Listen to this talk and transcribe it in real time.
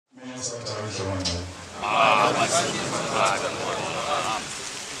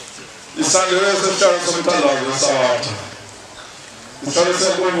Isandla sesihlalo somthandazo sabatha. Isandla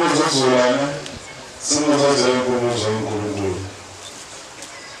senkonzo zozulana. Simuzazele inkonzo uNkulunkulu.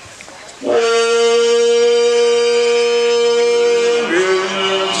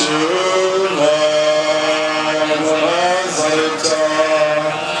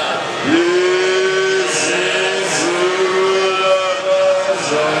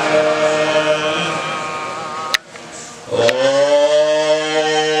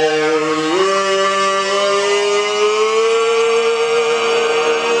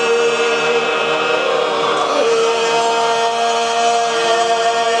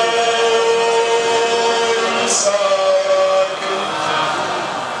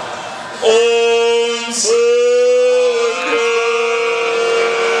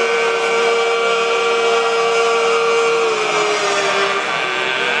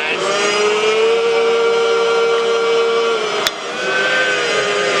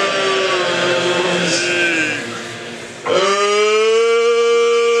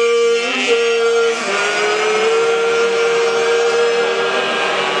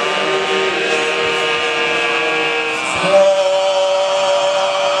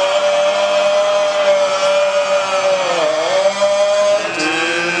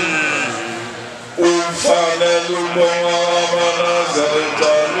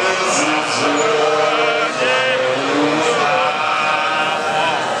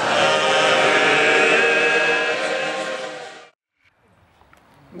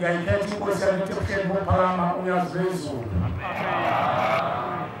 uNyazi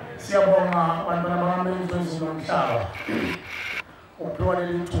siyabonga bantwana bamamenzi nomhlaba uphiwa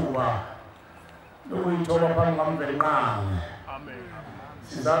leli thuba lokuyithoba phambi kwamvelinqangi.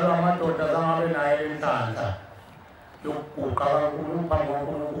 Sizalwa amadoda zangabe naye lenhlanhla yokuguqa kaNkulunkulu phambi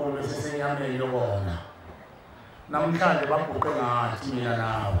kwaNkulunkulu bese senyameni yokona. Namhlanje baguqe ngathi mina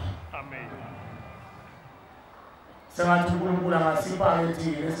nawe. Sengathi uNkulunkulu angasipha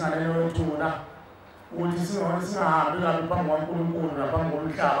thina esinganeno wethuna ukuthi singahambi kabi phambi kwaNkulunkulu naphambi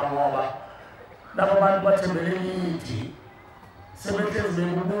komhlaba ngoba laba bantu bathembele kithi sebehlezi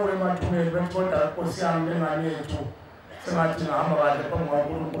bekubuka emathuneni bethoda Nkosi yami lengane yethu sengathi ngihamba kahle phambi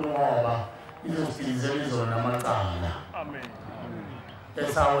kwaNkulunkulu ngoba izosizela izona namacala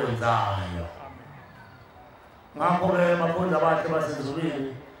esawenzayo. Ngakho-ke bakhonza bahle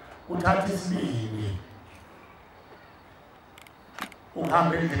basezulwini uthatha isibindi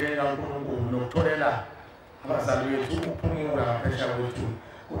uhambe endleleni kaNkulunkulu nokutholela abazali bethu ukuphumula ngaphesheya kwethu.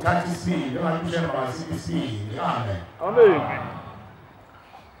 Uthatha isibindi engathi ushemba ngasiphi isibindi. Amen.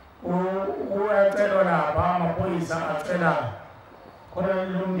 Uyacelwa lapha amaphoyisa acela khona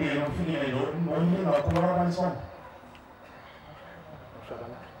lomndeni ofikile nomningi kakhulu abansona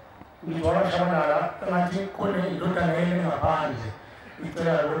ngithola shabalala engathi khona indodana yena ngaphandle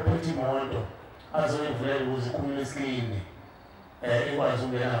icela lokuphetha imoto azoyivulela ukuze ikhumule isilini ikwazi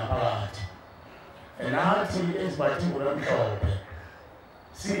ukungena ngaphakathi. Nathi ezibathi ngolomhlophe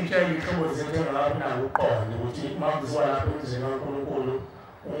sitshela iy'hlobo zethu engalapho nakuqonda ukuthi uma kuziwa lapho emzini kaNkulunkulu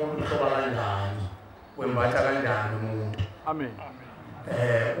umuntu uhloba kanjani, wembatha kanjani umuntu. Amen.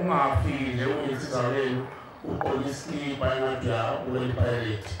 Ungafiki nje uyinsiza lenu ugqoke isikipha engathi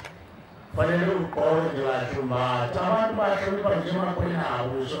uwelipirate. Fanele ugqoke nje kahle umbatha. Abantu bahlonipha nje emakhweni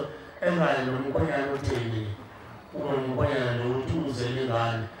abo ngisho engane nomkhonyana otheni umkhonyana lo uthi uzele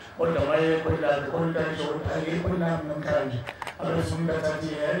ingane. Kodwa mayekho ilapho khona into ayisho ukuthi ayikho ilapho namhlanje abesifuna athathi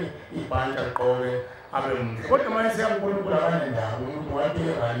ibhanti agqoke abe muhle. Kodwa mayesiya kuNkulunkulu abanendaba umuntu wathi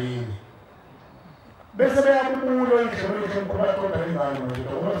eralini bese beyakubula indlela yokuthi baqoqa ingane nje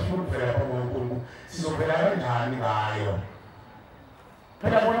ngoba sifuna ukuvela phambi kwaNkulunkulu sizovela kanjani ngayo.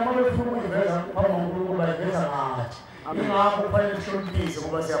 Phela bona uma befuna ukuyiveza phambi kwaNkulunkulu bayiveza ngathi. Ingakho kufanele sihloniphise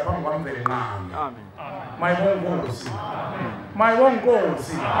ngoba siyaphambi kwamvelinqangi. Mayibonge Nkosi. Mayibonge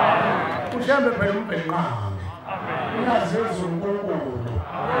Nkosi. Ushambe phela umvelinqangi. Uyazi uNkulunkulu.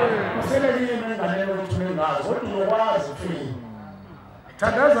 Uselelile enganeno wethu nengazi kodwa uyokwazi ukuthi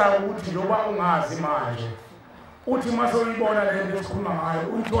thandaza ukuthi loba ungazi manje uthi mase uyibona le nto esikhuluma ngayo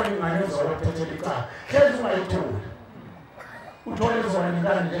uyithole ingane ezokuthethela icala hlezi ungayitholi uthole zona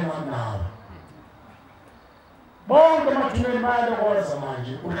ingane njenganawe. Bonke amathuneni bayalokoza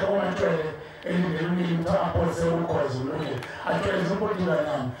manje uhlokoma-ntshwele elindele ukuthi aphose ukhozi ulungile atshwele zinkoti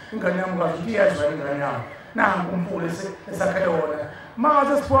ingane yami kazi ukuthi iyezwa ingane yami nangu umfula esakhele wona.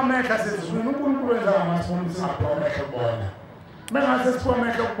 Mangase siphiwa amehlo asezulwini uNkulunkulu wenza ngamasifuna singaphiwa amehlo kubona. Mengase siphiwa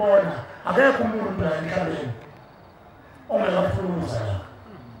amehlo kubona akekho umuntu la emhlabeni ongekafuluza la.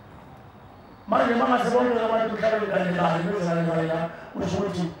 Manje mangase bonke abantu emhlabeni kanye kanye bezalekane la usho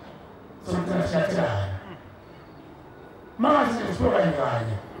ukuthi sokuthi siyathelana manje sisibuka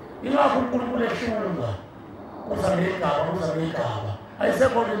kanye ingakho uNkulunkulu ehlunga uzamegaba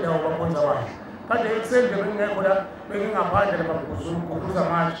ayisekho indawo bakhonza wakhe kade ekuseni bengingekho la bengingaphandle lapha kuzuza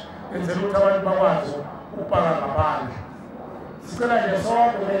manje enzela ukuthi abantu bakwazi ukupaka ngaphandle sicela nje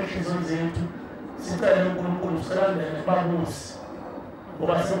sonke ngenhliziyo zethu sicela uNkulunkulu silandele babusi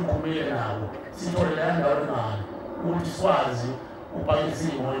ngoba semkhumile nabo sithole la ndawo emali ukuthi sikwazi ukupakisa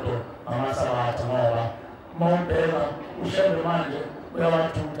imoto ngamasabatha ngoba mawubheka ushembe manje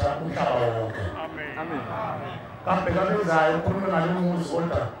uyawathutha umhlaba wonke amen kambe kabezayo ukhulume ngalomuzi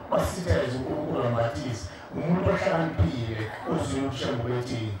kodwa wasitheze uNkulunkulu amathisi umuntu ohlakaniphile oziyo ushembe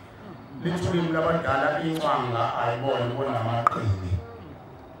wethini lithulile labadala incwanga ayibone ubona amaqini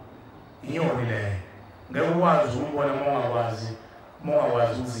iyona le ngeke ukwazi ukubona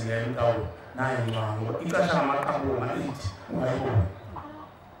mongakwazi ukuzingela indawo nayo incwanga icasha ngamaqabunga ithi ungayibona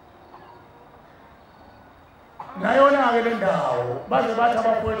nayona-ke le ndawo baze bathi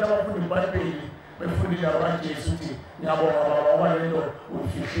abafowethu abafunda iBhayibheli befundile abajesu ukuthi ngiyabonga baba ngoba lento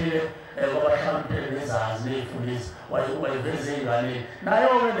uyifihlile kwabahlakaniphile nezazi ney'fundisi wayiveze ey'nganeni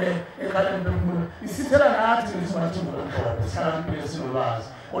nayo-ke le ekhaleni mphefumulo isithela nathi ngesingathimba lomhlophe sihlakaniphile sinolwazi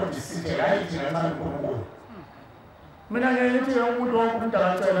kodwa isithela ayithi ngencane uNkulunkulu mina ngithi umuntu wonke umuntu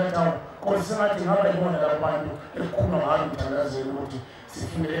akacela thawu kodwa sengathi ngaba yibona labo bantu ekukhuluma ngalo umthandazeli ukuthi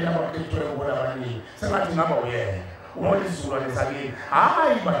sifinyelela abakhethwayo kubona abaningi sengathi ngaba uyena ubona isizukulwane sakini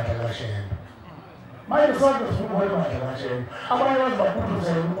hhayi ibandla kaShembe manje sonke sifuna ukubona ibandla kaShembe abanye baze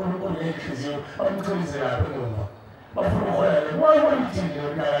bakhuthuze uNkulunkulu ngenhliziyo bamthokozise lapho emuva bafuna ukuhola le wayibona ithini leyo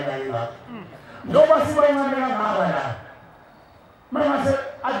nyakanyaka ngakho njengoba sibancane kangaka la mangase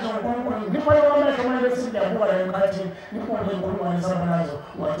athi uNkulunkulu ngifane kwamehlo manje bese ngiyabuka la emkhathini nibuke inkulungwane zabonazo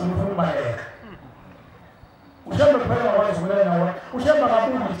wathi ufuna ukubaleka ushembe phela wazibulala nawe ushembe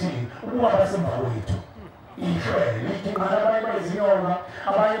akabuki thini ukuba basemva kwethu ihlele lidingana abanye bayizinyonga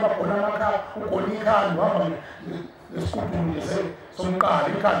abanye bagona amakhala ugona ikhanda uhamba ngesikuduni somqala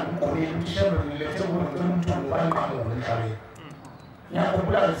ikhanda ugonile ukuthi shembe nilethe umthungu bayiqamule emhlabeni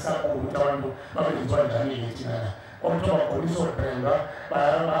ngiyakhumbula ngesakhulu ukuthi abantu babenziwa njani-ke thina la kwakuthiwa bagolisa oBrenda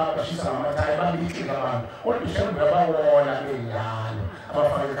bashisa ngamathayi babikika abantu kodwa ishembe yabawona benjalo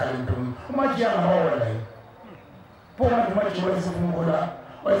abafaka ekhala emphefumulo umajiya ngabawona yini pho manje umajiya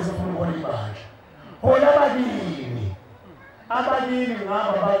wayesefuna ukhola ibandla hola ababili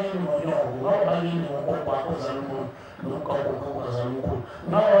ngaba ababili ngonyoko ngaba ababili ngokokwakho zalumuntu nokokwakho zalunkulu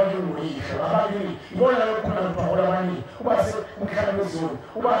ngaba ababili ngoyihlo ababili ibona lokhona kuthiwa hola abaningi uba umhlaba wezulu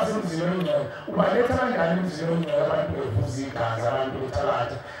uba semzini wengcwele ubaletha kanjani emzini wengcwele abantu bevuza igazi abantu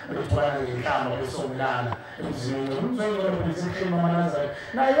bethalatha bethubana ngenhlamba besongelana emzini wengcwele umzini wengcwele besehleni wamanazari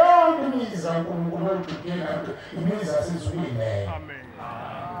na yonke imizi kaNkulunkulu ogcikeni imizi yasezulwini leyo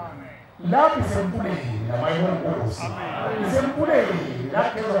lapho isempuleni namayongozi isempuleni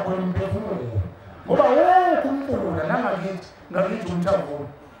lapho ezakhona umphefumulo ngoba wonke umfula nangakithi umthamvulo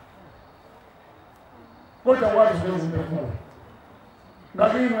kodwa wazi ukwenza imphefumulo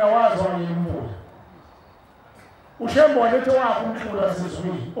ngakini uyawazi wanye umfula ushembe walethe wakho umfula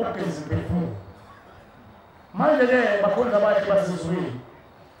wasezulwini okugeza imphefumulo manje-ke bakhonza abathi basezulwini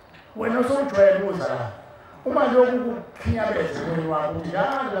wena usowujwayele ukuza la uma lokhu kukhinyabeze kweni wakho ukuthi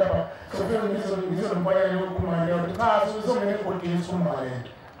yali lapha sofike ngizonompanyana yokukhuluma leyo ukuthi cha sizongena egodini sikhuluma le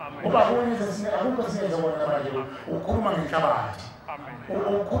nto ngoba akukho singenza kona manje ukhuluma ngenhlabathi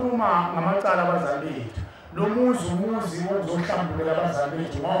ukhuluma ngamacala abazali bethu lo umuzi wokuzohlambululela abazali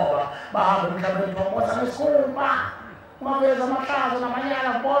bethu ngoba bahamba emhlabeni bamboza ngesikhumba ungaveza amahlazo namanyala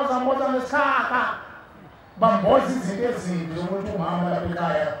mboza ngesikhakha bamboza izinto ezimbi zokuthi umama lapha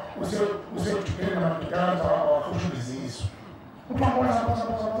ekhaya usejukeni namadodana awakhushuliziswa uthambona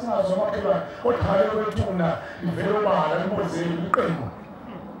singazo amakhelwane kodwa ngale kwethuna ivele obala imbozeli iqembu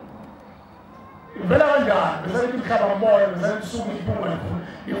ivela kanjani besalithi mhlaba mbona besalisuka iphunga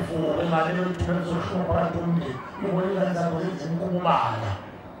ivuke ngale kwethuna lizohlupha abantu umndeni ibona ingane zakho zenza imkubala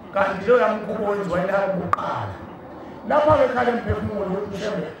kanti leyo yamkubo wenziwa ilapha kuqala lapha-ke ekhaya emphefumulo ukuthi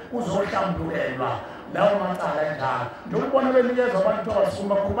ushembe uzohlambulelwa lawo macala enjalo njengokubona benikezwa abantu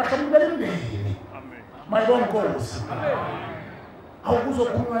abasukuma khulu bahlambulele imindeni mayibonga Nkosi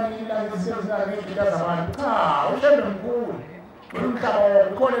awukuzokhulunywa ningezingangey'mpila zabantu cha ushembe mkhulu wena umhlaba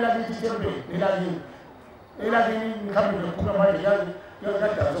wonke ikhona elakithi ithempeli elakini mhlawumbe ngikhuluma manje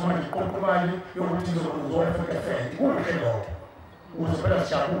yadazo manje iqoqa imali yokuthi uzofekefeke kuhle lokho ukuze phela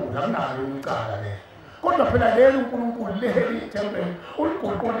sijabule akunalo icala lelo kodwa phela leli uNkulunkulu leli ithempeli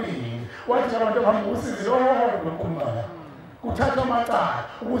uliguqulile wathi abantu abahamba usizi lokhulumala kuthatha amacala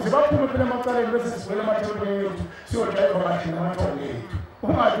ukuze baphume phela amacaleni bese sivele emathempelini ethu siyodrayiva kahle namathongo ethu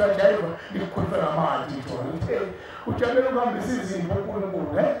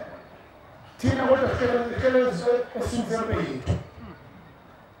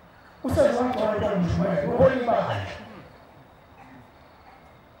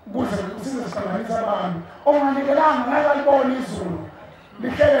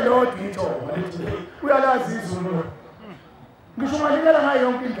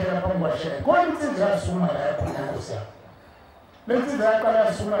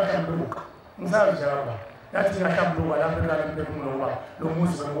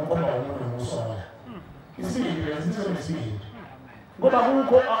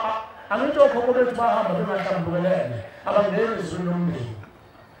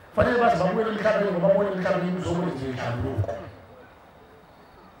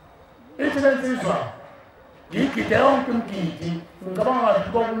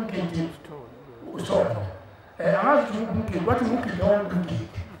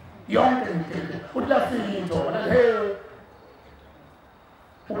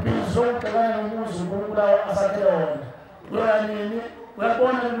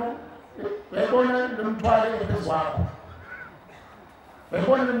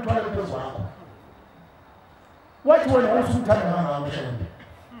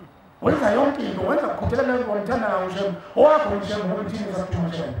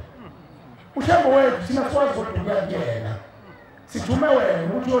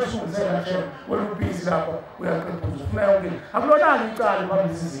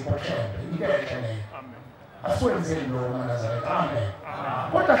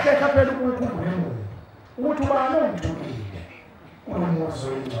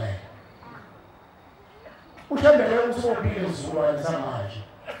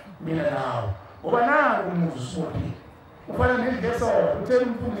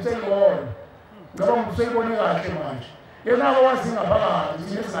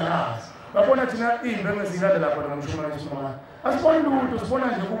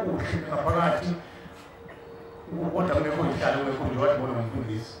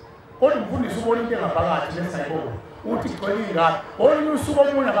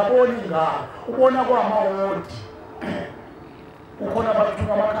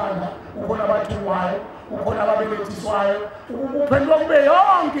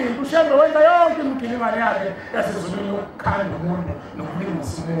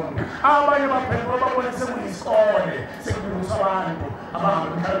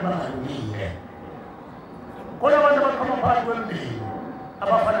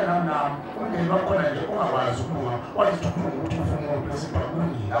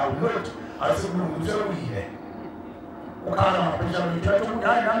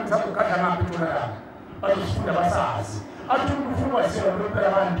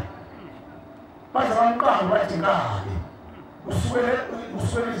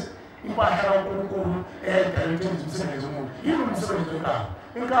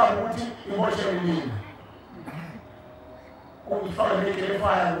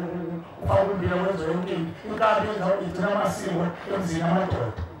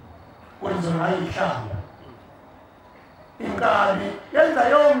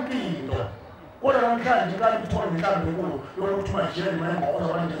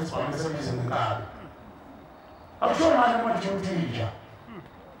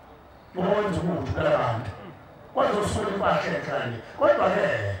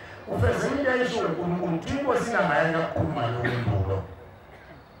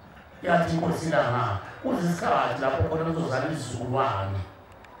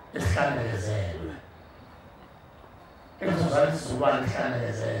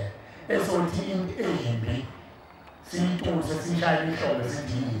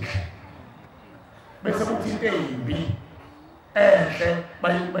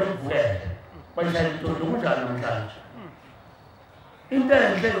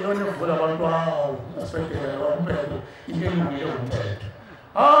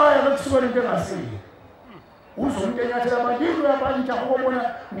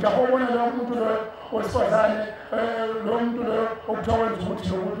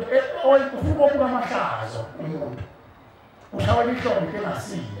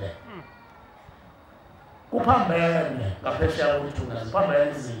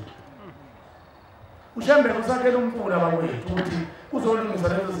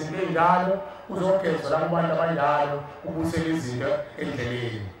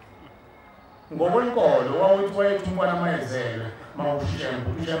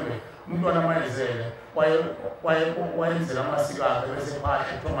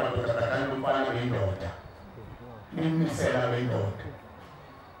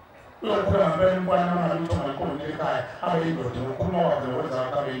uyokhula ngempela umntwana angaluthoma inkomo ekhaya abe yindoda ngokukhuluma kwakhe nokwenza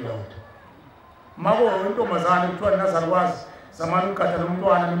kwakhe abe yindoda. Mako intombazane kuthiwa ninazalukwazi zamani ukugada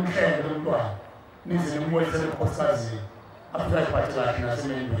lomntwana nimhlenge lomntwana nize nimbuyisele enkosazini afika ayiphathe kahle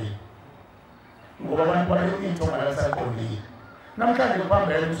nasemendweni ngoba abantu baleyinthoma yasaqondile. Namhlanje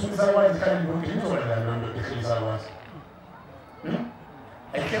phambili usumisalukwazi ihlale endodeni izokwenza loo nto ehlisalukwazi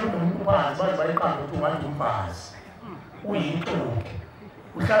ayihleli umuntu phansi baze bayiqambe ukuthi ungathi umfazi uyintuke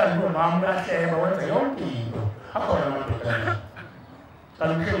uhlala nomama uyahleba wenza yonke into akhona amadodana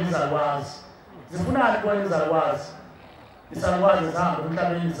kanti uhleli izalukwazi zifunani kuwena izalukwazi izalukwazi zihambe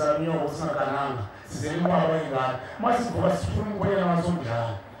emhlabeni zalunyoka singagananga sizele inqwaba yengane masivuka sifuna umkhwenyana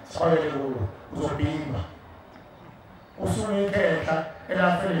wasomdlalo siqhwabele kulo uzobhimba usuke ikhehla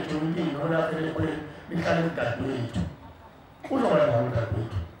elafele ejoyintini olafele ekhweni lihlale emdadewethu uzoba ngalo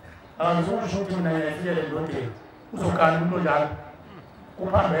umdadewethu akazukusho ukuthi mina ngiyafikele endodeni uzogana umuntu onjalo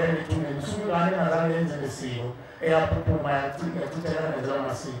kuphambene ethuneni usuke ingane engazange yenze lesiko eyaphuphuma yachithekana nezela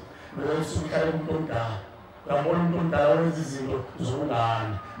amasiko usuke ihlale umuntu omdala uyambona umuntu omdala wenza izinto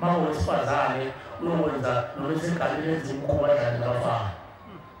zokungane maka owesifazane uyokwenza noma eseganile enza imikhuba edlane nabafana.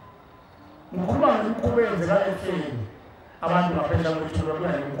 Ngikhuluma ngemikhuba eyenzeka efeni abantu ngaphesheya kwethuba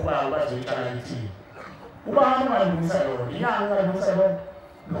kuya nemikhuba yabo bazoyitala ithini ubani ungalungisa yona inyanga ungalungisa yona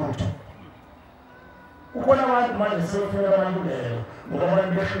lutho. Kukhona abantu manje sebefuna amalungelo ngoba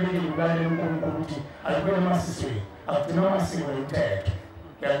abantu behlulekile ukulalela uNkulunkulu ukuthi ayikubele emasisweni akugcina amasiko nemithetho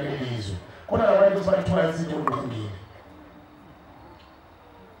yalelizwe. Khona labantu bathiwa izinto olungile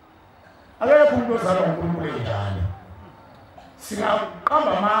akekho umuntu ozalwa uNkulunkulu enjalo.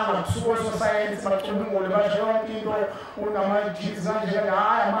 Singaqamba amanga kusuka ososayensi bacubungule basho yonke into unamajisi kanjena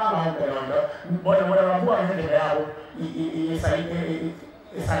hayi amanga onke lonto bona babuka ngendlela yabo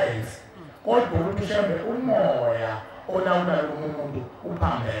isayensi kodwa ukuthi mhlambe umoya olawula lo muntu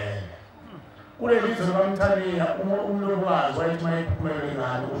uphambene. Kule lizwe likaMthaniya umlobokazi wayethi mayephumelele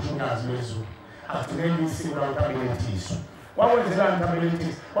ingane usho uNyazi lezulu agcinele isiko lawuthabelethiswa. Wakwenzelani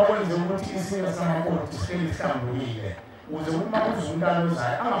uthabelethiswa? Wakwenzela ukuthi isiko samakoti sihleli sihlambulukile ukuze uma kuze umntwana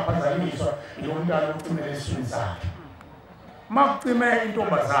ozayo angaphazanyiswa yilo mntwana okucimela esiswini sakhe. Makucime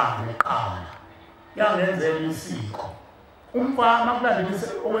intombazane qala yangenzela isiko umfana makulandelise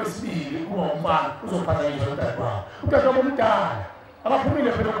owesibili kuba umfana uzophazanyiswa udadewabo. Udadewabo omdala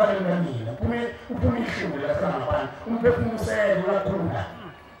akaphumile phela okhaleni kanina uphume ihlule lahlala ngaphandle umphefumulo usele uyakhula.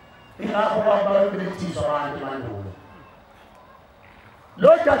 Ingakho babelethiswa abantu emandulo. Lo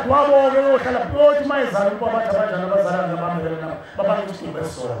dadewabo-ke uyohlala phakathi mayezala umfabathi abanjani abazalana nabambelana babangisitulo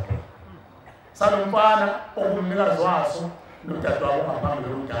esisodwa salo mfana okumnikazi waso nodadewabo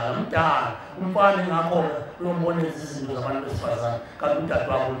ongaphambili umdala umfana engakho-ke uyombona izinto zabantu besifazane kanti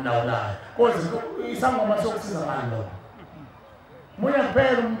udadewabo umlawulayo kodwa isangoma sokusiza ngani lokho. Munye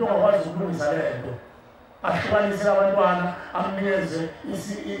kuphela umuntu ongakwazi ukulungisa le nto ahlukanise abantwana amnikeze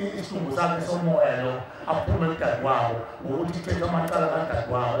isidumbu sakhe somoya lo aphume udadewabo ngokuthi ithethe amacala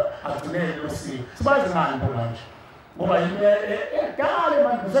kadadewabo agcinele lo siko. Sibazi ngani bo manje ngoba yini edale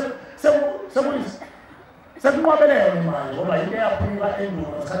manje sekunqwabelene manje ngoba yini eyaphuma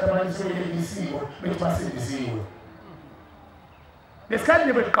endulo ngesikhathi abantu sebeyele isiko bethi basindisiwe.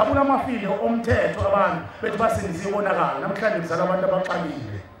 Lesikhathi beqabula amafilo omthetho abantu bethi basindisiwe bonakala. Namhlanje kuzala abantu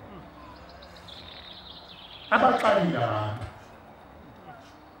abaxabile abantu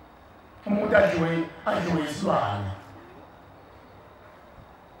umuntu adliwe isilwane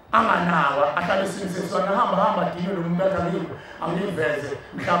anganawa ahlale siniseswana hamba dino lo muntu athakile angiveze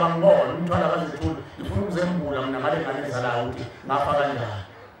mhlaba ngibona umntwana akazethula ifuna ukuzembula mina ngale ngane ezalayo ukuthi ngafa kanjani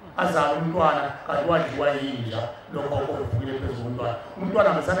azala umntwana kanti wadliwa yinja lokho okuvukile phezulu umntwana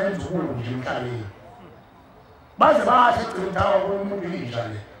besana enzukulu nje emhlabeni baze basho egcintawa komuntu yinja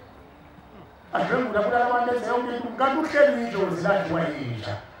le adlengula kula abantu ezeyonke into kanti uhleli idlozi ladliwa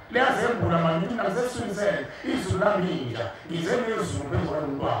yinja liyazembula manje ukuthi nakusesiswinisele izulu laminja ize nezulu phezulu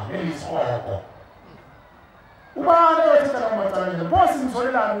kwalomntwana eliyisikroko. Ubani oyothetha lawo macala nje phosi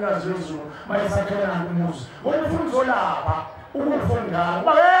ngitholelani uNyazi wezulu mayesakhelana umuzi ngoba ufuna uzolapha ukufundana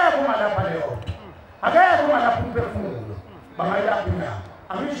kuba akekho ungalapha leyo nto akekho ungalapha umphefumulo bangayilapha inyama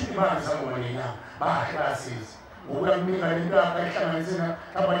angisho imali sangoma nenyama bahlasiza ngokuya kunika le nto yakho ayihlanganise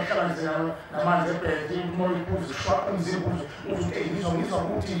abayihlanganise namanzi ebhedi umoya iphuze umzimba uthi ngizwa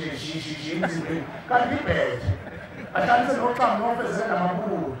ukuthi nje shishi emzimbeni kanti ibhedi ahlanganise noxamo nofezele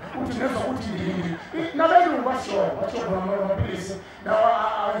namabululu uthi ngezwa ukuthi ndini nabelungu basho amaphilisi nawo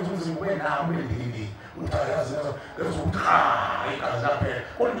awenza umzimba ube nawo ubendini uthi ayazi ngezwa ukuthi igazi laphela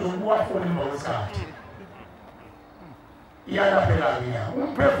kodwa nje ubuwafuna emva kwesikhathi iyalaphela-ke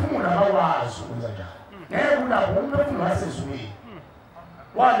umphefumulo abakwazi ukwenza njalo ngeke ulapho umphefumulo wasezulwini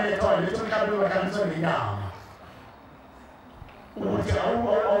waletha umhlaba wakaNkulunkulu ngenyama ukuthi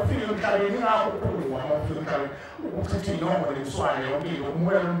awufike emhlabeni ngakho kuwa awufike emhlabeni ukuthi inongo lemswane yonke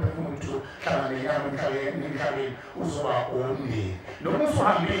umoya lomphefumulo hlangana nenyama emhlabeni uzoba omndeni noma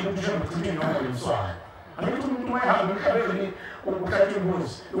usihambile ukuthi ukuthi inongo lemswane angithi umuntu mayehamba emhlabeni ukuthatha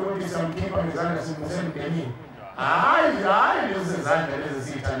imbuzi ukuthi samkhipha ngezandla simusemndenini hayi lezi zandla lezi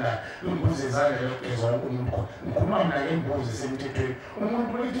zithandayo imbuzi ezandla zonke umuntu ngikhuluma mina ngembuzi semthethweni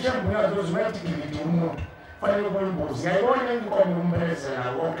umuntu uthi uNyazi uzomethi umuntu fanele kube imbuzi ngiyayibona inkomo umphezela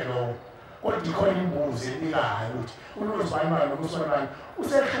nayo konke lokho kodwa ikhona imbuzi elikayo ukuthi unozibani nomusonani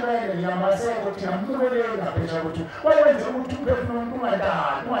usehlulene ngiyamaseko ukuthi ngamulelele ngaphesha ukuthi wayenze ukuthi uphefumulo umuntu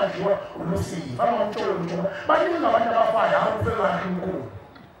ungadliwa ulusifa amamtsholo njengoba baningi abantu abafayo hayi ufike kahle umkhulu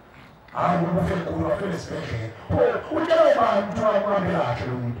hayi ufike kukhulu afike esibhedlela utshela ubani ukuthi wakuhambe kahle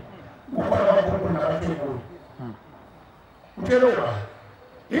lo muntu kukhona abakhulu nabathekulu utshela ubani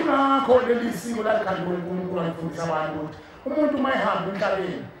ingakho leli siko lakhanda uNkulunkulu alifundisa abantu ukuthi umuntu mayehamba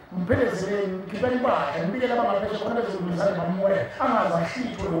emhlabeni mpelezeleni ngibeni bakhe ngibikele abangaphesha khona bezolungisana bamoya angaze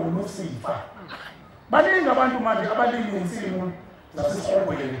ahlithwe ulusifa baningi abantu manje abalimi insimu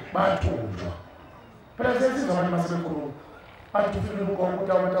zasesihogweni bathunjwa phela sesizwa abantu basebekhuluma bathi ufike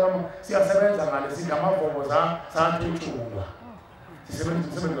ukuthi abantu siyasebenza ngale singamavovo zathutshulwa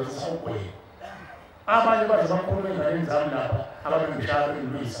sisebenza zasesihogweni abanye baze bakhulumela enzami lapha ababemhlaba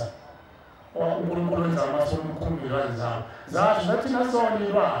indlwisa uNkulunkulu wenza amasomo omkhumbulo wenzalo zathi nasona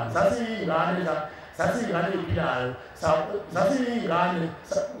ilwane zasiyingane eziphilayo zasiyingane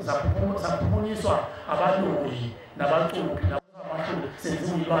zaphunyiswa abaloyi nabacuphi nabamashulu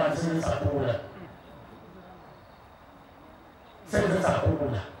seziyilwane sezizakhula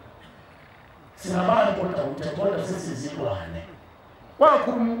singabantu kodwa sesizilwane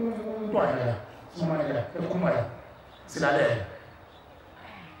kwakhuluma umntwana la simanela ekhumalo silalela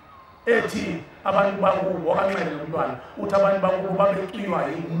ethi abantu bakubo wakanxele umntwana uthi abantu bakubo babeciywa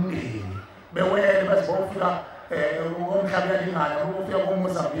yimndeni bewele bazibofika omhlaba yalingana ukufika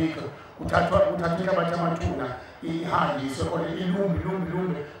koMozambique uthathwa inhlabathi yamathuna ihanjiswe khona ilumbi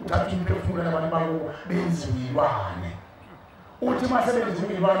uthathwa imphefumulo yabantu bakubo benziyilwane uthi masebenza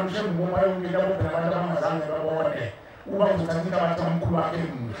uyilwane njengoba yongela kuphela abantu abangazange babone uba uzothatha inhlabathi yamkhulu wakhe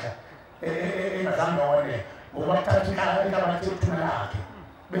emuhla engazange wone ngoba kuthatha inhlabathi yethuna lakhe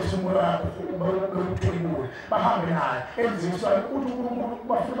bese umoya wakho bewuthwebule bahambe naye enziswa uthi uNkulunkulu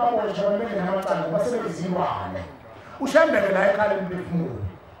bafike babosha bangene namacala basebenzilwane ushembeke la ekhaya emphefumulo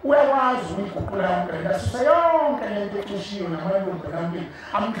uyakwazi ukuyiguqula yonke lasisa yonke lento exishiwe namalungu nambili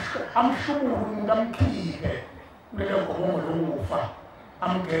amhlubule umuntu amkhiphe kulelo gobongo lokufa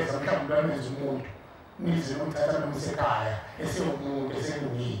amgeza mhlawumbe amenze umuntu nize umthatha nomsekhaya esewumuntu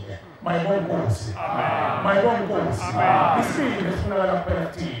eselungile mayibonge Nkosi Nkosi isibili esifunakala kuphela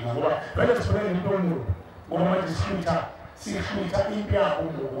thina ngoba vele sifuna into omuntu ngoba manje sihlutha impi yakho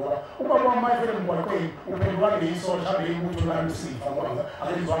ngoba ubaba wamayifele emgwaqweni uphendula ngeyisola beyibutho lalusifa ngoba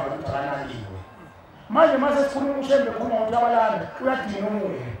akezwanga ukuthi akanaliwe manje mase sifuna ushembe khona ukuthi abalanda uyadinga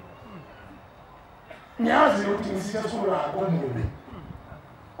umuntu ngiyazi ukuthi ngisithe sula komubi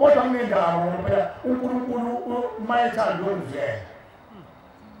kodwa kunendaba phela uNkulunkulu mayethanda ukuvela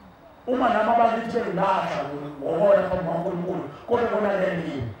uma nama bakithi belahla ngobona kaNkulunkulu kodwa bona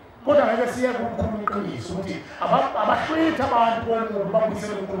leli kodwa ngeke siye kuNkulunkulu iqiniso ukuthi abahlwitha abantu bomuntu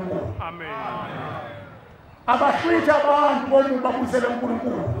babuyisele uNkulunkulu amen abahlwitha abantu bomuntu babuyisele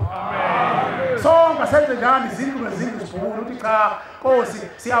uNkulunkulu amen sonke senze njani izindlu nezindlu sibukule ukuthi cha Nkosi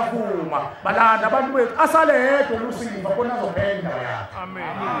siyavuma balanda abantu bethu asale yedwa uLusifa khona azophenda yakhe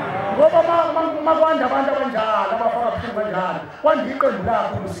amen ngoba makwanda abantu abanjalo abafaka ubuhlungu kanjalo kwanda iqembu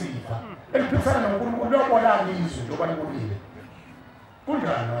lakho uLusifa eliphikisana noNkulunkulu lokona ngizwe njengoba nikulile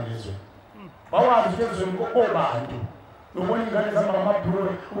kunjani manje bawazi ukuthi ezweni kobantu nobona ingane zama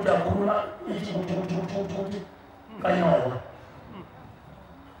amabhulu uyakhuluma ithi ukuthi kanyoka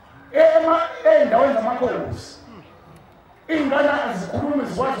endaweni zamakhosi ingane azikhuluma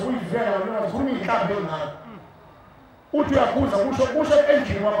zikwazi ukuyivela noma zikhuluma ihlambe ngakho uthi uyakhuza kusho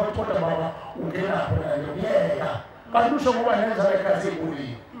endlini wakho kodwa baba ungena khona yeka kanti usho ngoba nenza ekhaya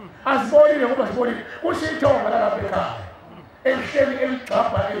ekulile azibonile ngoba zibonile kusho ithonga lapha ekhaya elihleli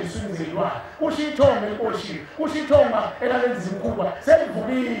eligxabha eliswinzelwa kusho ithonga enkoshini kusho ithonga elalenza imkhuba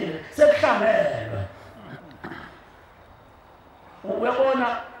selivukile sekuhlangelwe uyabona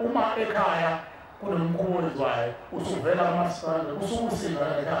uma ekhaya kunomkhuba owenziwayo usuvela kamasipala usukusinga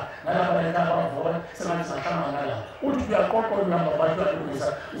ekhaya nalapha ekhaya bavuka sengathi sahlangana la uthi uyaqoqa uhamba abantu uyalungisa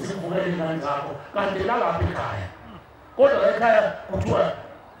zivukele ingane zakho kanti lalapha ekhaya kodwa ekhaya kuthiwa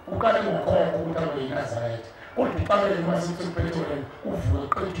uqale ngokhokho ukuthi abe yiNazaretha kodwa uqale masithi uphethwe uvuke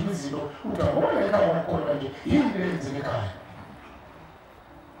qedwe izinto uthi ngobona ekhaya wakhona nje yini lenzile ekhaya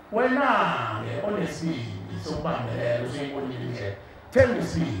wena ke onesibindi sokubambelela usuyibonile indlela thenga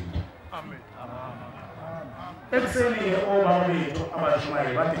isibindi amen ekuseni obaba bethu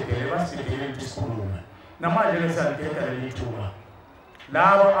abashumayeli badedele basidedele isikhulume namanje lesalidedela lithuba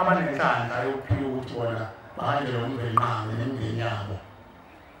labo abanenhlanhla yophiwa ukuthi bona bahanjele umndeni nqangi nemindeni yabo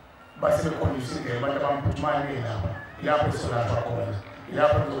basebekhombisa indlela abantu abamphuthumayo lapha ilapho esizolatshwa khona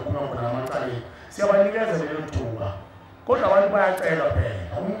ilapho sizophuma khona amacaleni siyabanikeza lelo thuba kodwa abantu bayacela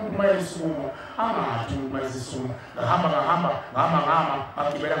phela umuntu uma yisuma angathi umuntu uma yisuma ngahamba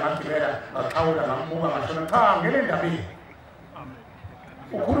ngagibela ngaxhawula ngamuka ngashona cha ngene endabeni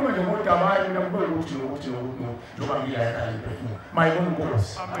ukhulume nje ngomuntu abanye mina kube ukuthi njengoba ngila ekhaya imphefumulo mayibona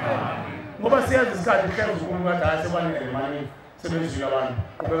inkosi ngoba siyazi isikhathi ihlezi ukhulume kade hhayi sekwanele manje sebenzile abantu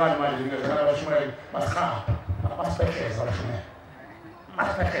ubekani manje ngezana abashumayeli basihapha basiphehleza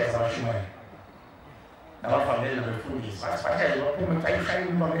abashumayeli nabavangeli nabefundisi basiphathele baphume ayishayeli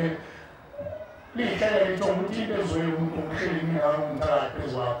imbangeli lihlele litho ukuthi into ezweni umuntu uhleli umthakathi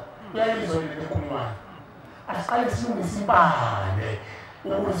phezu wakho uyayizwa lento ekhulumayo asiqale silungise impande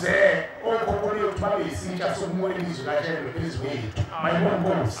ukuze okhokho bethu babe yisitsha sokumoya ilizwe lahlelwe phezu kwethu mayibona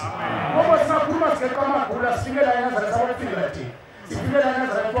inkosi ngoba singakhuluma sigeqa amagula sifikela eNazaretha sabafikela thina sifikela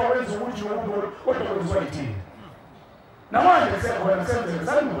eNazaretha wakwenza ukuthi kodwa kwenziwa yithina namanje sekhona senzele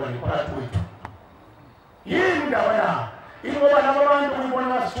salungile phakathi kwethu yini indaba na ingoba laba bantu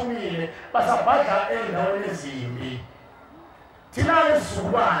kuyibona basifumile basabhadla endaweni ezimbi thina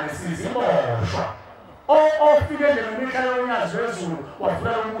lezizukulwane siziboshwa ofike ngemihla yoNyazi wezulu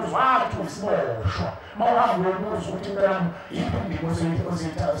wavula umuzi wathi usiboshwa mawuhambe umuzi ukuthi impela yiphi indimo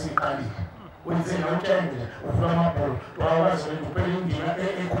osiyiqalile wenzeni awutshengile uvula amabholo wawazi ukuthi uphela indima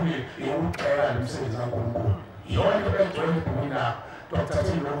ekhulile yokuxela lomsebenzi kaNkulunkulu yona into egcwele ebhukwini lakho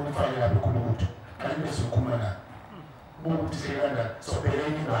twakuthatheni lokhu kufake lapho ekhulukuthi kanti sizokhuluma ukuthi sekanda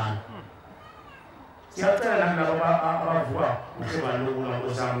sobheleni ingane siyacela nalabo abavuka uhlebani lokula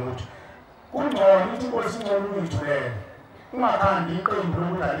ngozama ukuthi kungcono ukuthi inkosi ingcono uyithulele ungakhandi iqembu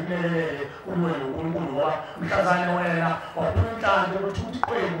lokuthi alikulelele uwena uNkulunkulu ngoba mhlazane wena waphuma inhlanhla ukuthi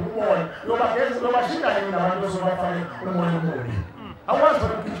iqembu ubone yobashindane nabantu bezobafake umoya omubi akwazi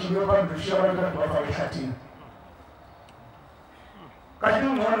ukugijima phambili ushiya abantu kade bafake ehlathini kanti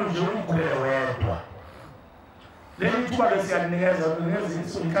ungcono nje uyigulele wedwa leli thuba lesiyalinikeza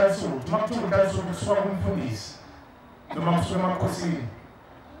inhlansuku uma kuthiwa inhlansuku kusuka kumfundisi noma kusuka emakhosini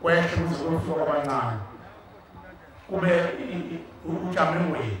kwehle kuze kufika kwabancane kube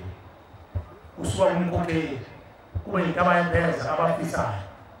uJamengweni kusuka kumkhokheli kube into abayipheza abafisayo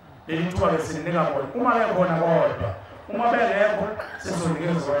leli thuba lesininika bona uma bekhona kodwa uma bengekho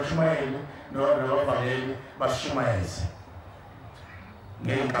sizonikeza abashumayeli nabavangeli basishumayeze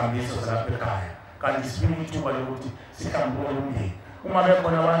ngeenkambiso zalapha ekhaya kanti sibili ithuba lokuthi sihlambule umndeni uma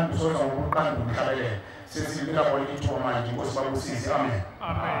bekhona abantu soza ngokuqanda umhlabelelo sesinika bona ithuba manje inkosi bakusize amen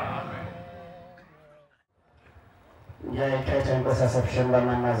ngiyayikhetha inkosi yasebuhleni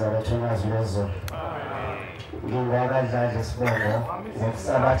bamaNazaretha uNyazi wezulu ngingakadlali isibongo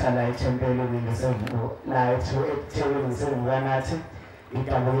ngokusabatha la ethempelini ekuthekweni ngisengukanathi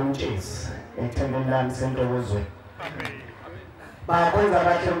ngidambule umtshezi ethempelini lami sentokozweni bakwenza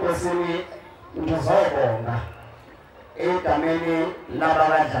bahle enkosini ngizobonga egameni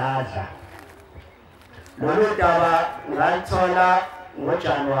lababadladla lolu daba ngalithola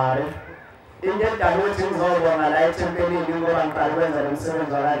ngoJanuwari into edala ukuthi ngizobonga la ethempelini ngoba ngiqala ukwenza lo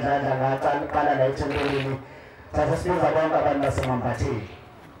msebenzi wakadladla ngaqala la ethempelini thatha sibiza bonke abantu basemambatheni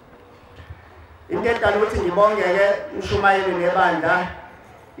into edala ukuthi ngibongeke umshumayeli nebandla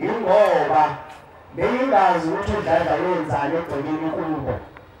ingoba bengingazi ukuthi uDladla wenzani egcekeni kubo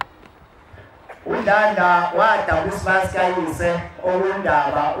uDladla wadaba isibasi kayise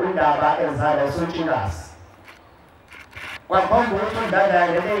undaba ezala uSontshikazi kwakhomba ukuthi uDladla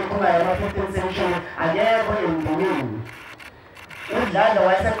ngeke ikhuma yama-15th century akekho emndilini uDladla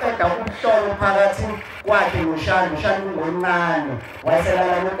wayeseqeda ubuhlobo phakathi kwakhe noShani ngomncane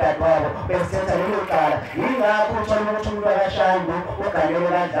wayeselala nodadewabo besithetha lelo cala yingakho uthola ukuthi umuntu wakaShani ugalelo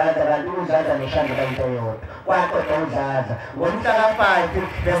kaDladla kanti uDladla noShani bayinto yodwa kwaqeda uDladla ngomhla ka-5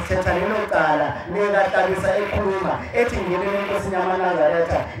 besithetha lelo cala nikahlabisa ekhuluma ethi ngingenele enkosini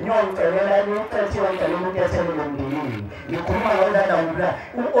yamaNazaretha niyongicelela niqethiwe ngicela umuntu ethelele emndilini ngikhuluma ngoDladla ngoba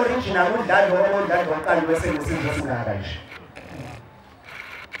u-original uDladla oqala wesengesizwe esingaka nje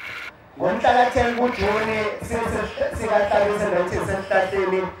ngomhla ka-10 kuJuni sikahlabisa 19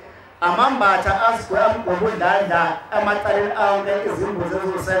 sesihlahleni amambatha asigwela ngobudlala amacaleni onke izimbuzi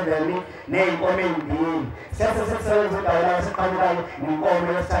eziwu7 neyinkomo ezimbili sesisebenza indawo la siqhamukayo nenkomo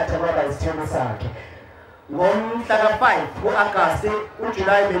yesithatha kwaba isithembu sakhe ngomhla ka5 kuAgasti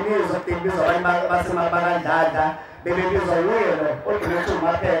uJuly bemizwa kubizwa abantu basemabakandlala bebebizwa uyelo odinethu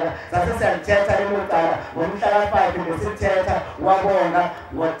maphela sase siyalithetha lemucala ngomhla ka5 besithetha wabonga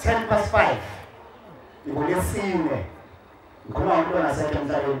ngo5:10 ngolesine ngoma umuntu onasethe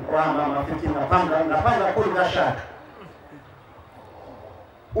emhlabeni ohamba ama-15 ngaphambi kakhulu kaShaka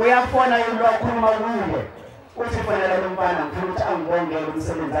uyafona into akhuluma kuye uthi fonela lo mfana ngifuna ukuthi angibongele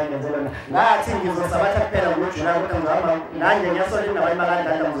umsebenzi angenzele wona ngathi ngizosabatha kuphela ngoJulayi ukuthi ngizahamba nanje ngiyasola indaba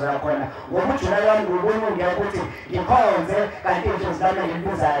emakandlala ngizoya khona ngoba uJulayi wami ngubona ungekho ukuthi ngikhonze kanti into zami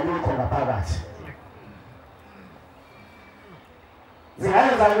ngimbuzayo alikho ngaphakathi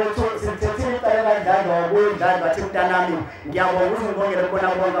zingane zakwethu sithethile icala kandlala wabuyindlala bathi mntanami ngiyabonga ukuthi ngibongele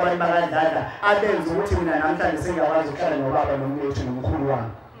kubona bonke abantu bakandlala abenza ukuthi mina namhlanje sengiyakwazi ukuhlala nobaba nomnethu nomkhulu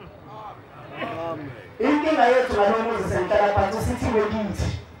wami inkinga yethu ngalomuzi senhlala phansi usithiwe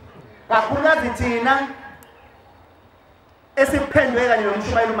kithi kakhulukazi thina esiphendwe kanye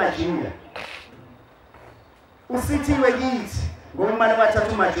nomshumayeli uMajinga usithiwe kithi ngokumane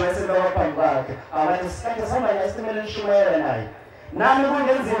bathatha uMajinga esebeka phambi kwakhe abathi sikade sihamba nesitimela eshumayela naye nami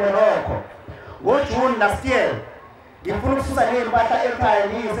kungenzile lokho ngoJune last year ngifuna ukususa nempahla ekhaya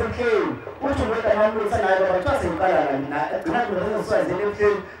ngiyisemhleni uthi ngoba nami nayo abantu basengiqala la agcina kuzosusa zile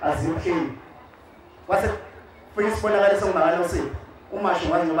emhleni azimhleni wase fika isibonakaliso ngibakala usipho umasho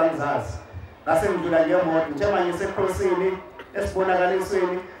ngazi ngoba ngizazi ngase ngidlula ngemoto njengoba ngiseCrossini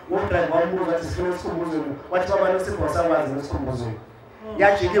esibonakalisweni udriver wambuza ukuthi sifuna isikhumbuzo wathi abantu usipho sakwazi ngesikhumbuzo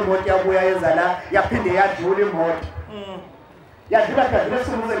yajika imoto yabuya yenza la yaphinde yadlula imoto yadlula phela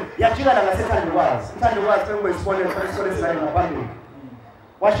isikhumbuzo yajika la ngasethandukwazi uthandukwazi sengiyisibonele isibonelo singane ngaphambili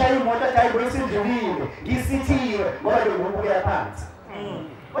washaya imoto athi ayibuyisa indlulile ngisithiwe ngoba lo muntu uya phansi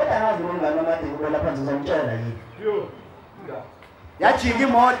kodwa ngazi ngomngane amade ngibona phansi uzomtshela yini yajika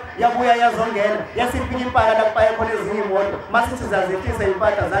imoto yabuya yazongena yasifika impahla lapha khona ezinye imoto masithi zazehlisa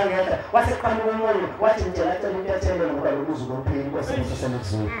impahla zangehla waseqhamuka umuntu wathi ngitshela cela into yathele ngoba lokuza kopheli kwesimo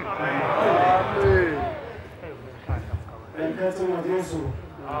semizulu amen enkathi ngajesu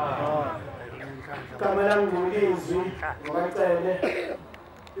kamela ngizwi ngokacele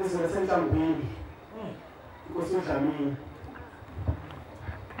izinto senhlambini inkosi uDlamini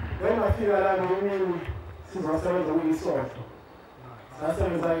wengafika la ngemini sizosebenza kuyisonto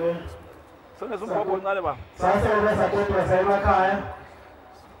sasebenza ke sengenza umgobo oncane ba sasebenza kodwa sayemakhaya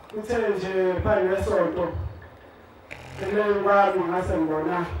uthe nje phambi kwesonto eleni kwami ngase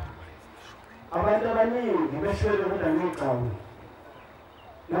ngibona abantu abaningi behlele kodwa ngicabanga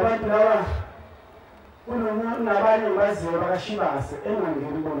nabantu laba kunabanye baziyo bakashibase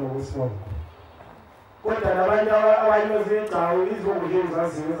engangeni bona ukusibona kodwa nabantu abanye bezigcawu izongeni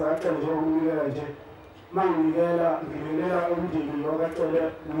zaziyo zacela nje ukunikela nje manginikela nginikela umndeni lokacele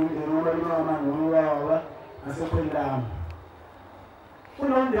umndeni wabamama nowababa nasekhwelami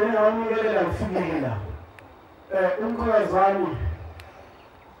kunomndeni awunikelela ufikile la umkhwezi wami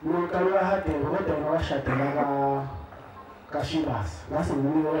nokalo hade kodwa ngawashadela kaShibasa ngase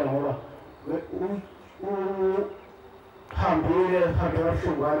nginikela ngoba hambile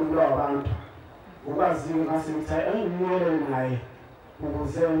kabuhlungwana kulo abantu ukwazi ngase ngithi anginikele naye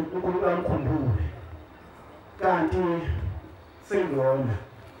ukuze uNkulunkulu amkhumbule kanti sengiyona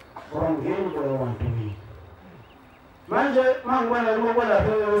ngoba ngiyinto wantuni manje mangibona lokubona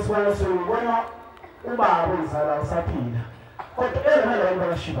phela esibona sengibona ubaba ongizala usaphila kodwa nalo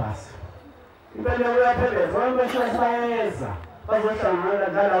bakaShibasa impela uyapheleza abantu bashayeza bazohlangana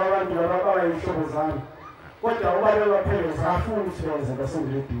nalabo bantu laba yihlobo zami kodwa ubaba bapheleza afuna ukuthi beze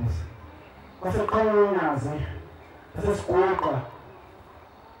basengileduze kwaseqhamuka uNyazi asesiguqa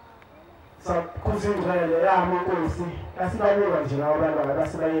sakuzindrele yami inkosi asibabuka nje lawo abantu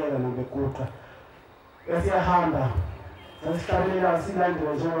abasibayela ngeguqa esiyahamba sasihlabelela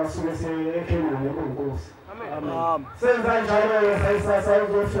silandela njengoba suke eKenani enkosi amen senza njalo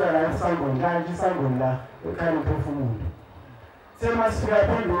sayizofika la esangweni kanje isangweni la ekhaya lomphefumulo semasifika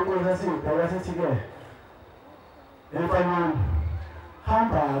phezulu inkosi asibheka sithi-ke emfanyana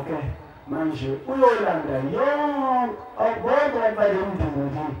hamba ke manje uyolanda bonke abalemndeni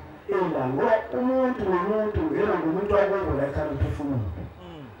nje ela ngoba umuntu nomuntu yena ngumuntu wakwenza la ekhaya lomphefumulo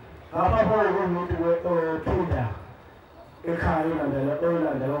ngapha bona umuntu ophinda ekhaya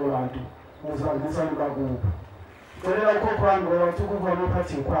olandela abantu uzibangisa kakubi cela ukhokho wami ngokuthi kukhona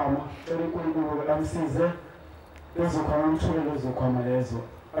uphathi ikhwama cela uNkulunkulu amsize lezokhwama amthule lezokhwama lezo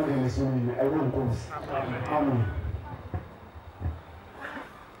angenisumile ayinkosi amen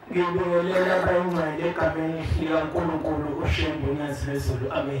ngibingelela abayingcwele egameni likaNkulunkulu uShembe uNyazi lwezulu.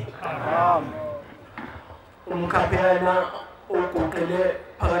 Amen. Amen. Umkhaphela uguqele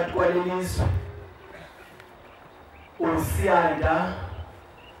phakathi kwalelizwe uSiyanda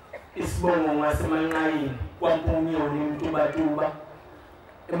isibongo ngasemanqayini kwaMpunyoni Mtubatuba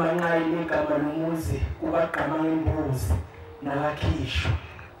emanqayini igama lomuzi kubagqama ngembuzi nakakhishwa.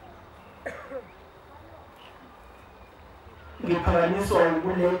 Ngiphakanyiswa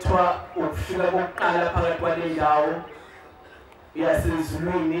ukulethwa ukufika kokuqala phakathi kwale ndawo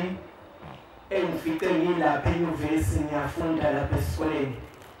yasezulwini engifice ngilapha enyuvesi ngiyafunda lapha esikoleni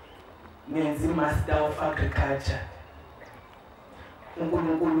ngenza iMaster of Agriculture.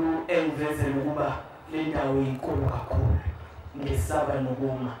 uNkulunkulu engivezela ukuba le ndawo inkulu kakhulu ngisaba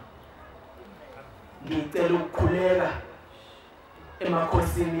nokuma. Ngicela ukukhuleka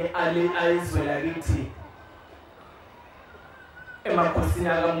emakhosini ayizwe lakithi, emakhosini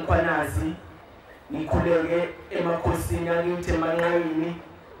akaMkhwanazi, ngikhuleke emakhosini akithi emanqayini,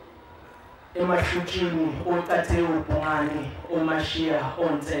 emahlutshini oCathe uBhungane, oMashiya,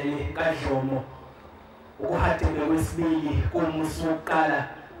 oNtsele, kaDlomo, ukuhadebe kwesibili kumusi wokuqala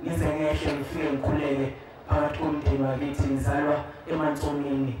ngize ngehle ngifike ngikhuleke phakathi komndeni wakithi ngizalwa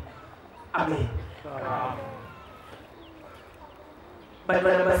eMantsomini. Amen.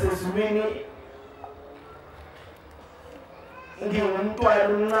 Bantwana basezulwini, ngingumntwana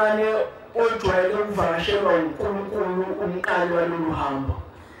omncane ojwayele ukuvakashelwa uNkulunkulu umqali walolu hambo.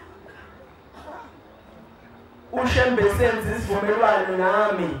 uShembe senza isivumelwano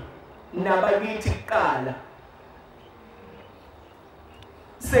nami nabakithi kuqala.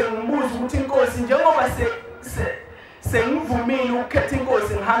 Sengibuza ukuthi inkosi njengoba sengivumile ukukhetha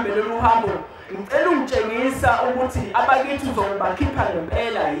inkosi ngihambe lolu hambo, ngicela ungitshengisa ukuthi abakithi uzobakhipha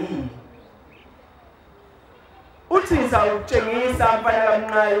ngempela yini. Uthi ngizawutshengisa mfana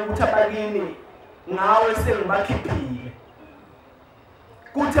kaMnqayi ukuthi abakini ngawe sengibakhiphile.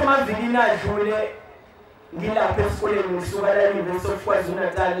 Kuthi emavikini adlule ngilapha esikoleni ngisuka la University of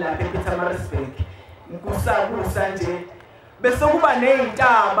KwaZulu-Natal lapha ePietermaritzburg. Kusakusa nje bese kuba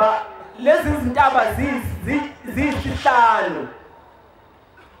nezintaba, lezi izintaba zisihlanu.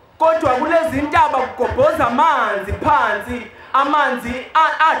 Kodwa kulezi intaba kugobhoza amanzi phansi, amanzi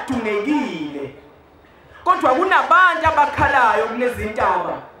adungekile. Kodwa kunabantu abakhalayo kulezi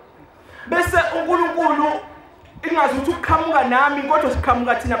intaba. Bese uNkulunkulu ingazi ukuthi uqhamuka nami kodwa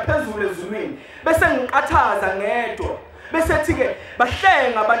siqhamuka thina phezulu ezulwini. Bese ngiqathaza ngedwa. Bese ethi-ke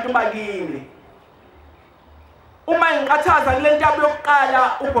bahlenga abantu bakini. Uma ngiqathaza kule ntaba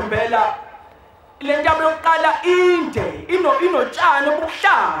yokuqala uGombela, le ntaba yokuqala inde inotshani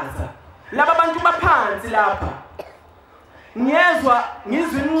obuhlaza. Laba bantu baphansi lapha. Ngizwa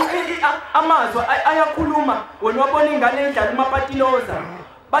amazwi ayakhuluma wena wabona ingane endlala uMapatiloza.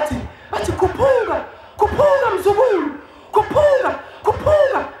 Bathi khuphuka mzukulu,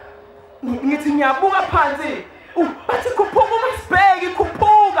 khuphuka. Ngithi ngiyabuka phansi. Bathi khuphuka uMasibheki,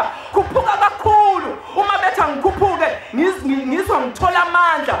 khuphuka kakhulu. Uma betha ngikhuphuke ngizwa ngithola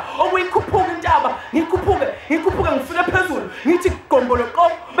amandla okuyikhuphuka intaba, ngikhuphuke ngifike phezulu. Ngithi gombolo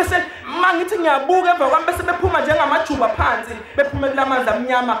qo bese mangithi ngiyabuka emva kwami bese bephuma njengamajuba phansi, bephuma kulamanzi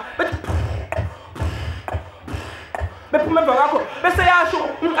amnyama. Bephuma emva kwakho bese yasho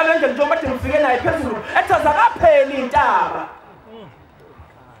umqala nje njengoba bathi ngifike naye phezulu ethaza kapheli intaba.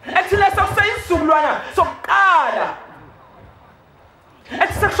 Ethi leso kuseyisizukulwana sokuqala.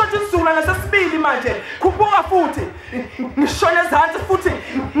 Ethi sekushotha isizukulwana sesibili manje, khuphuka futhi. Ngishone ezantsi futhi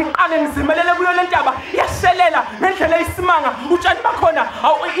ngiqale ngizimelele kuyo le ntaba yashelela ngendlela eyisimanga. Utshani bakhona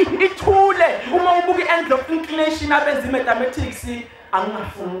ithule. Uma ubuka i-angle of inclination abenza i-mathematics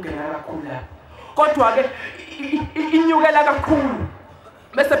angingafuni ukungena kakhulu lapho. Kodwa ke inyukela kakhulu.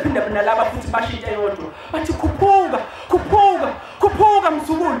 Bese phinde nalaba futhi bashintshe yodwa. Bathi khuphuka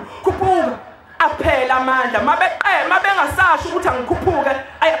mzukulu, khuphuka. Aphela amandla. Mabengasasho ukuthi angikhuphuke,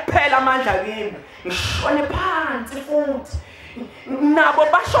 ayaphela amandla kimi. Ngishone phansi futhi. Nabo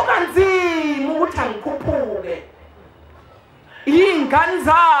basho kanzima ukuthi angikhuphuke. Ingane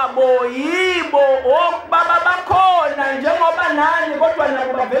zabo yibo obaba bakhona njengoba nani, kodwa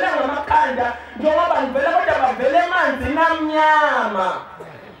nabo bavela ngamakhanda njengoba ngivela, kodwa bavela emanzini amnyama.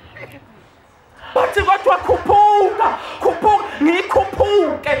 Bathi kodwa khuphuka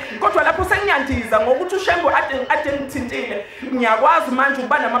ngikhuphuke. Kodwa lapho sengiyandiza ngokuthi uShembe ade ngithintile. Ngiyakwazi manje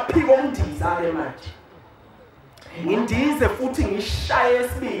ukuba namaphiko omndiza-ke manje. Ngindize futhi ngishaye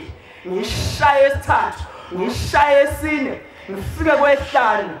esibili, ngishaye esithathu, ngishaye esine, ngifike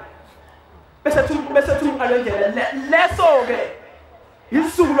kwehlanu. Bese thi umqala ndlela leso-ke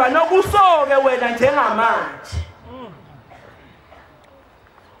isizukulwane okuso-ke wena njengamanje.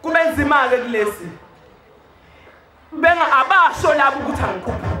 kubenzima ke kulesi benga abasho labo ukuthi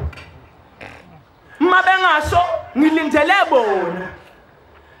angikhuphuke uma bengasho ngilindele bona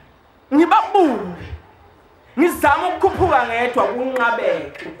ngibabuke ngizama ukukhuphuka ngedwa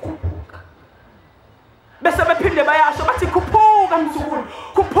kunqabeke ukukhuphuka bese bephinde bayasho bathi khuphuka mzukulu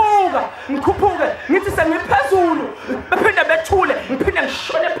khuphuka ngikhuphuke ngithi sengiphezulu bephinde bethule ngiphinde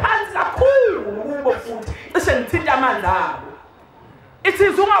ngishone phansi kakhulu ukubo futhi cishe ngithinta amanzi abo ithi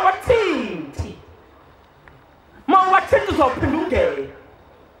ungawathinti mawathinta uzophinda ungene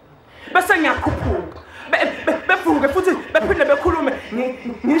bese ngiyakhuphuka bevuke futhi bephinde bekhulume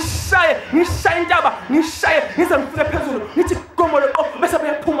ngishaye intaba ngishaye ngize ngifike phezulu ngithi gomolo bese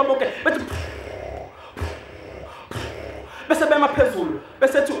beyaphuma bonke bethi bese bema phezulu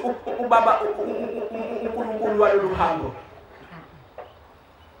bese thi ubaba uNkulunkulu walolu hambo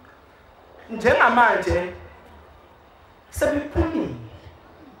njengamanje sebephumile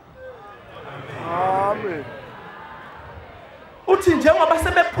Amen. uthi njengoba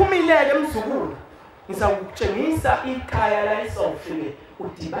sebephumileke emzukulu ngizakutshengisa ikhaya la esofike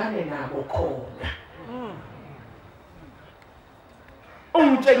udibane nabo khona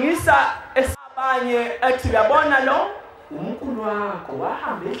ungitshengisa esabanye ethi uyabona lo uNkulunkulu wakho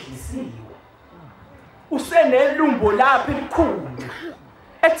wahamba edlisiwe usenelumbo lapha elikhulu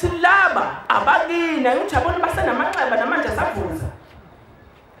ethi laba abakina ngithi yabona basenamanxeba namanje asavuza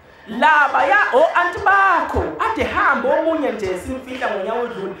laba ya anti bakho ade hamba omunye nje simfihla ngonyawo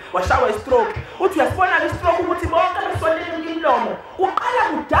odlule washawa istroke uthi uyasibona istroke ukuthi bonke besondele imlomo uqala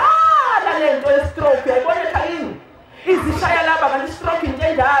kudala lento yestroke uyayibona ekhayini izishaya laba kanti stroke into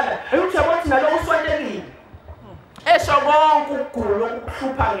endala uthi yabona nalo usondekile esho konke ukugula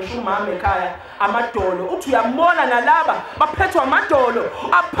okuhlupha ngisho umama ekhaya amadolo uthi uyambona nalaba baphethwa amadolo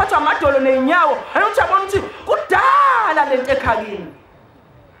aphathwa amadolo nenyawo uthi yabona ukuthi kudala lento ekhayini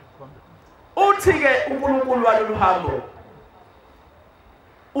uthi ke uNkulunkulu walolu hambo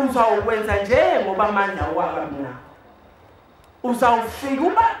uzawukwenza njengoba amandla wakabona uzawufika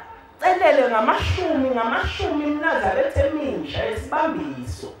ubacelele ngamashumi iNazaretha emisha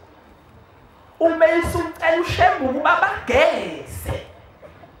esibambiso ube isucela ushembuka ukuba bageze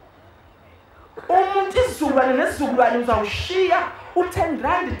umuntu izukulwane nezizukulwane uzawushiya u10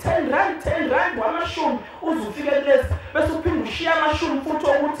 rand wamashumi uzufike kulezi bese uphinde ushiya amashumi futhi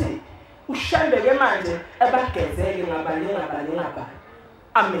ukuthi ushembeke manje ebagezeke ngabanye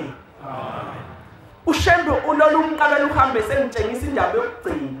amen ushembe ulolu umqabela uhambe sengitshengisa indaba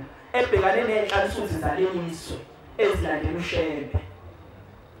yokugcina ebhekane nenhlansuzi zaleliswe ezilandela ushembe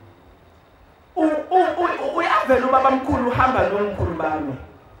uyavela ubaba mkhulu uhamba nomkhulu bami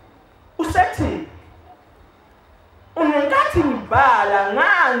usethi ungenkathi ngibhala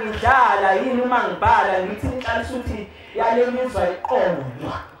ngangidlala yini uma ngibhala ngithi inhlansuzi yalemizwa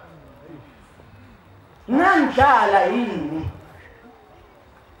iqonwa ngandlala yini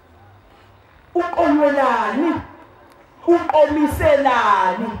uqonwelani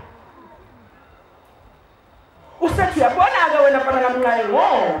uqomiselani usethi uyabona ke wena mfana kamncane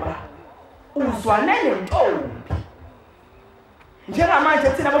ngoba uzwane nentombi njengamanje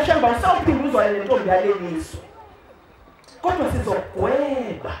thina boshemba usawuphinde uzwane nentombi yaleliswe kodwa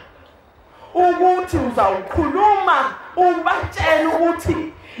sizogweba ukuthi uzawukhuluma ubatshela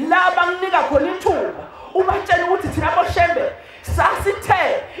ukuthi laba nginika khona ithuba ubatshela ukuthi thina boshembe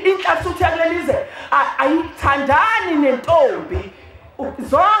sasithe inhlansuthi yakulelize ayithandani nentombi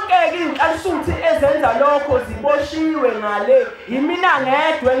zonke ke inhlansuthi ezenza lokho ziboshiwe ngale yimina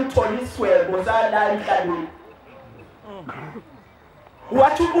ngedwe engitholisweko sala emhlabeni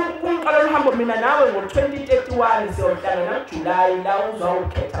wathi umqala uhambo mina nawe ngo2031 siyohlangana ngoJuly la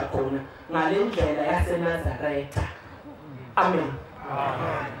uzawukhetha khona ngale ndlela yaseNazaretha amen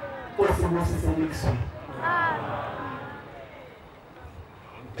Possibility selection.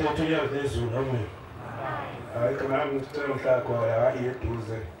 Thetho yazezulu amen. Ayikama ngicela umhlako la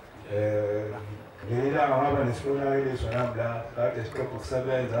iyeduze. Ngila ngaba nesifuna ilizwe namla kade siqoqa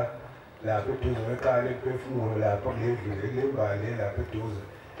ukusebenza lapha eduze weqala ephefumulo lapha kulendlu lembali lapha eduze.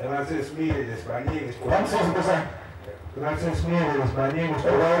 Engase simile lesibaningi sikhona. Engase simile lesibaningi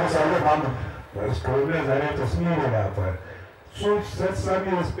sikhona salebamba. Sikhona zaletha simile lapha.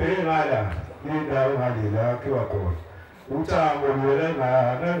 Sesami sibhekala indawo ngalila kiwakhona uthango lwelanga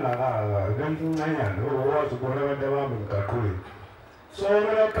ngincanyana owazibona abantu abami ngaqhuli so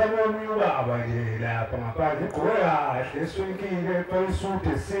mina khamoni ubaba nje lapha ngaphandle igqoke kahle eswenkile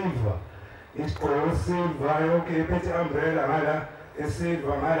ephayisude silver isigqoko silver yonke ephethe umbrella ngala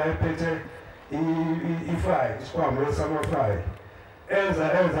esilver ngala ephethe i-file isikhwama sama-file enza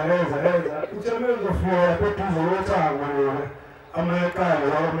utshame uzofika lapha eduze wothango lona amayakala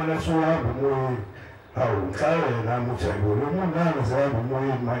wamana suhamba umoyeni hawu ngihlale nami uthi ayibona umuntu nami zihamba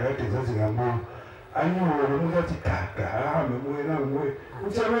umoyeni manje kade zazingambuka anyulo umuntu athi gaga ahambe umoyeni ahambe umoyeni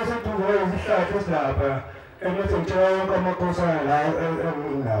uthi abeseduze izihlahla esilapha ebese ngitshela yonke amakhosana la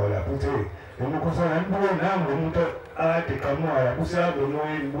nawo lapho uthi amakhosana anibone nami umuntu ade qamuka lapho usihamba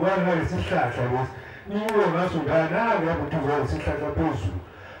umoyeni bukana nalesi sihlahla lesi niwe ngasungana nawe lapho uduze isihlahla phezulu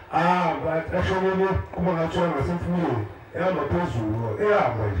ashonele kuba ngathiwa ngasemfuleni ehamba phezulu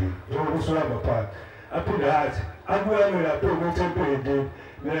ehamba nje njengoba usuhamba phansi aphinde athi abuyame lapho kwethempeli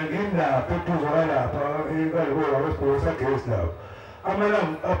mina ngilapho eduze kwalapha enkalikola wesigolo sagesi lapho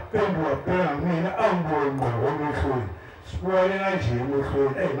amalanga aphenduka abheka mina angibone ngqo emehlweni sibone kanje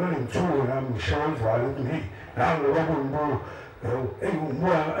emehlweni none ngithuke nami ngishawa ivalo ukuthi nangu babonibona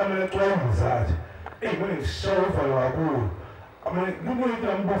ngibuka amalexwayiza athi none ngishawa ivalo kakhulu Lubuye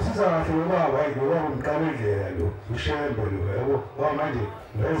ngambusisa kahle ubaba ngoba umqabedlela lo ushembe lo yabo manje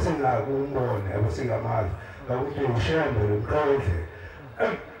bese nako umbone yabo singamazi ukuthi ushembe lo umqabedlela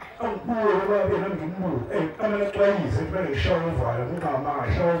angibuye baba nami ngimbuye amana xwayise kumele ngishawe uvalo ngingamanga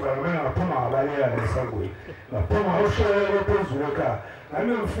ngishawe uvalo mina ngaphuma ngabaleka lesangweni ngaphuma ushele phezulu ekhaya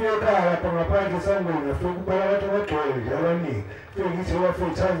nami ngifike ekhaya lapha ngaphandle esangweni ngafika kubala abantu abagcwele nje abaningi fike ngithi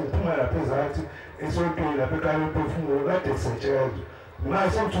wafike chaza ngiphuma lapha ezathi esontweni lapha ekhaya lomphefumulo kade kusetshenzwa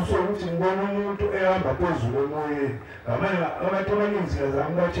ngase ngithuswe ukuthi ngibona umuntu ehamba phezulu emoyeni ngamanye abantu abaningi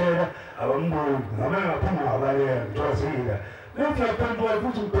ngazama batshela abamboni ngamanye ngaphuma ngabaleka ngitwazile Lethi yaphendula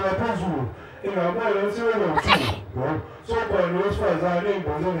futhi ngibheka phezulu ingabona usebenza uthulu sokhona wesifazane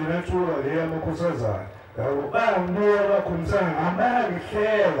engibone ngenathuka le yamakhosazana yabo bangibuka bakhumsana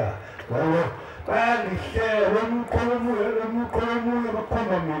ngabangihlela yabo bangihlela umuqomuye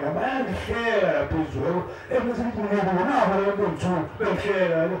bakhomba mina bangihlela laphezulu ebese ngibona nabo lento ngithuka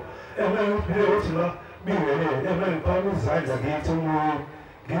bengihlela yabo ebese uthi la bingene ebese phakathi izandla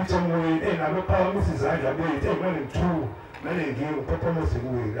ngithi umoyeni nabe phakathi izandla bethi ebese ngithuka manje ngiyophaphamaza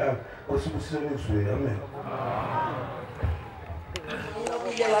kuwe la osukusebenzwe amen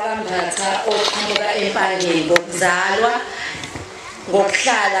ubuyile wakambatha oqhamuka empangeni ngokuzalwa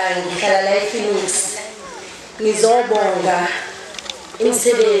ngokuhlala ngihlala la ePhoenix ngizobonga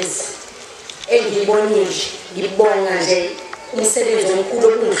imisebenzi engiyibonile ngibonga nje umsebenzi omkhulu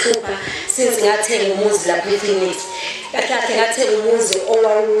okungihlupha since ngathenga umuzi lapha ePhoenix kahle ngathenga umuzi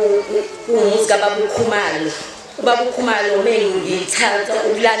owawumuzi kababa khumalo ubaba khumalo mengithatha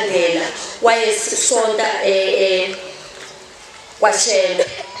ukulandela wayesonta washela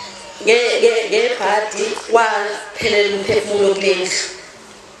ngebhadi waphelela umphefumulo kulendlu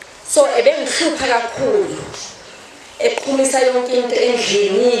so ebengihlupha kakhulu eqhumisa yonke into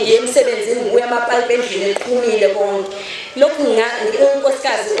endlini emsebenzini ngibuya amapayipi endlini eqhumile konke lokhu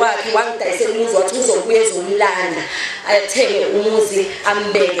unkosikazi wakhe wangidayisela umuzi wathi uzobuya ezomlanda athenge umuzi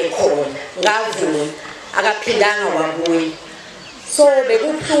ambeke khona ngavuma akaphindanga wabuya so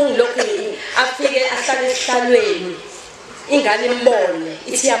bekubuhlungu lokho afike ahlale esihlalweni ingane imbone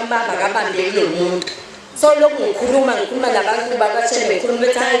ithi yambamba kabambele lo muntu so lokho ngikhuluma nabantu bakashene bekhuluma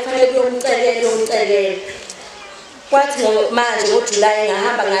bethi hayi kufanele kuyomcelela kwathi manje ngoJuly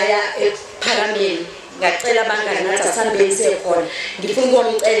ngahamba ngaya ePhakameni ngacela abangani ngathi asambeni sekhona ngifuna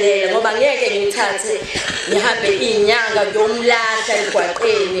ukumcelela ngoba ngeke ngithathe ngihambe inyanga ngiyomlahla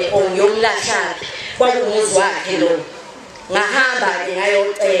egwaqeni ngiyomlahla kwakuumuzi wakhe lo ngahamba ke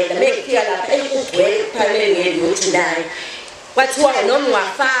ngayocela mengifika lapha enkugcwele ePhakameni ngeNdlu kwathiwa noma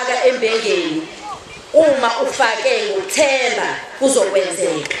ungafaka embengeni uma ufake ngokuthemba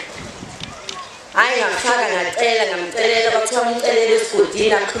kuzokwenzeka hayi ngafaka ngacela ngamcelela kwathiwa umcelele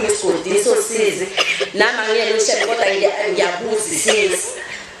esigodini aqhuma esigodini sosizi nami angiyena ushebe kodwa ngiyabuza isisi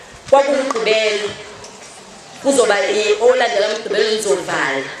kwakumgqibelo kuzoba olandela umgqibelo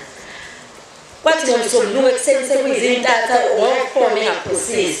nizovala kwathi ngomsombuluko ekuseni sekuyizintatha ngokufoma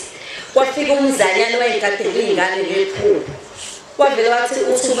engaphosisi kwafika umzanyana wayengikade ingane ngephupho kwavele wathi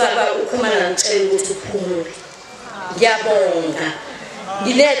uthi ubaba ukhumana ngitshela ukuthi uphumule ngiyabonga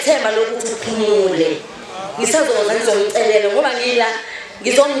nginethemba lokuthi uphumule ngisazoza ngizomcelela ngoba ngila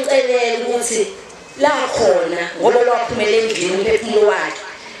ngizomcelela ukuthi la khona ngoba lwaphumela endlini umphefumulo wakhe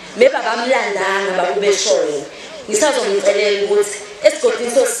mebaba bamlandanga bakubeshoyo ngisazomcelela ukuthi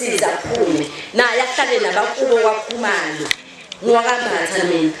esigodini sosiza aphume naye ahlale nabakubo kwakhumalo ngowakambatha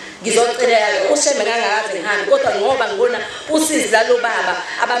mina ngizocelela usheme kangakaze ngihambe kodwa ngoba ngibona usizi lalo baba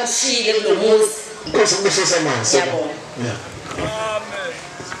abamshiyile kulomuzi kusisa manje yabona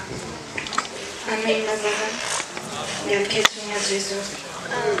amen bazalwane ngiyakhetha uNyazi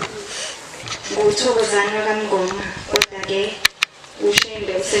ngokuthokozana kaMngoma kodwa-ke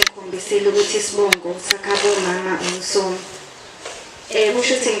ushembe usekhombisile ukuthi isibongo sakhabo mama umsomi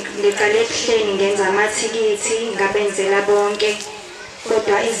kusho ukuthi ngiqale ekuhleni ngenza amathikithi ngabenzela bonke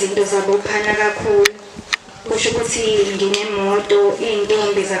kodwa izinto zabophana kakhulu kusho ukuthi nginemoto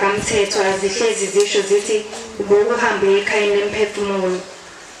intombi zakamthetho azihlezi zisho zithi ubuhambe ekhaya lomphefumulo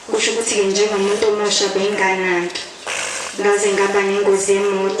kusho ukuthi njengomuntu omusha benganaki ngaze ngaba nengozi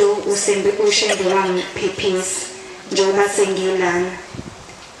yemoto ushembe wangiphephisa njengoba sengilana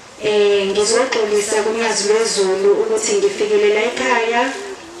ngizoxolisa kuNyazi lwezulu ukuthi ngifikelele ekhaya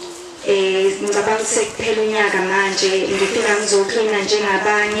ngicabanga sekuphela unyaka manje ngifika ngizoklina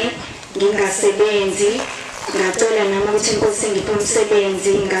njengabanye ngingasebenzi ngacela nami ukuthi inkosi ngiphe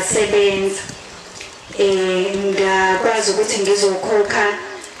umsebenzi ngasebenza ngakwazi ukuthi ngizokhokha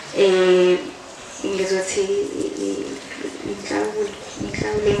ngizothi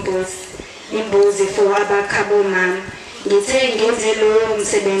inhlawulo imbuzi for abakhabo mama ngithe ngenze lowo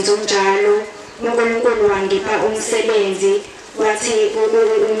msebenzi onjalo uNkulunkulu wangipha umsebenzi wathi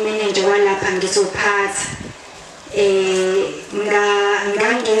uManager walapha ngizophatha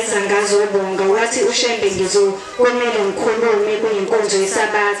ngangeza ngazobonga wathi ushembe ngizokomela ngikhulume kuyinkonzo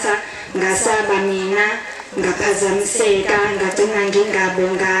yesabatha ngasaba mina ngaphazamiseka ngagcina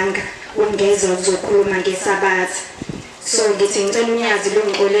ngingabonganga ungeza ukuzokhuluma ngesabatha so ngithi ngicela uNyazi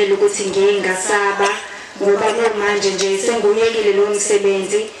longiqolela ukuthi ngingasaba ngoba manje nje senguyekile lo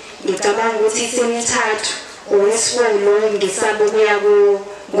msebenzi ngicabanga ukuthi isemithathu owesifolo ngisaba ukuya kuwo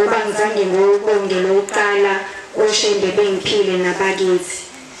ngoba ngizange ngobonge lokuqala oshembe bengiphile nabakithi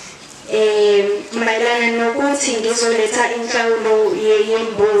mayelana nokuthi ngizoletha inhlawulo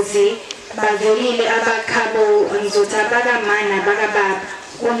yembuzi bavelile abakhabo ngizothi abakamana bakababa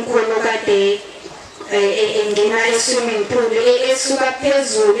umkhulu kade engena e-swimming pool esuka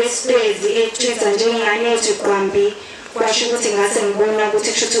phezulu esitezi etshisa njengengane ethi qwambi kwasho ukuthi ngase ngibona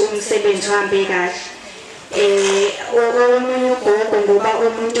ukuthi kusho ukuthi umsebenzi uhambe kahle omunye ugogo ngoba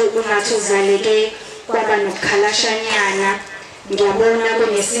umuntu ungathi uzaleke kwaba nokukhalashanyana ngiyabona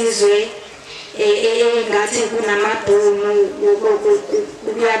kunesizwe engathi kunamabhunu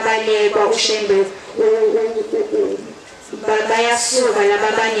kuyabalekwa ushembe bayasuka laba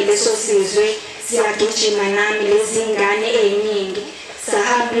abanye leso sizwe siyagijima nami lezi ngane eziningi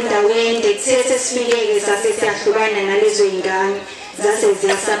sahamba indaweni ekuthethe sifikeke sase siyahlukana nalezo ingane zase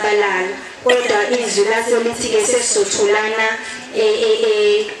ziyasabalala kodwa izwi laselithi-ke sesizothulana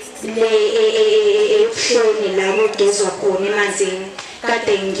ebuhleni la kugezwa khona emanzini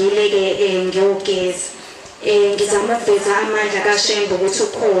kade ngile-ke ngiyogeza ngizama ukuveza amandla kaShembe ukuthi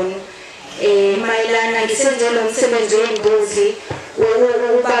ukhona mayelana ngisenze lo msebenzi wembuzi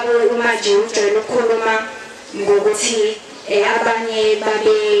ubaba uMaji ujwayele ukukhuluma ngokuthi abanye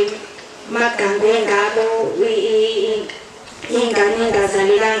babe magangwe ngabo ingane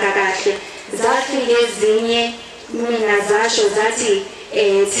ingazalekanga kahle zafike ezinye mina zasho zathi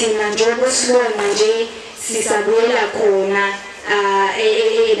thina njengoba sibona nje sisabuyela khona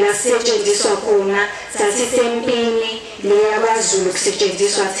la setshenziswa khona sasisempini leya kwaZulu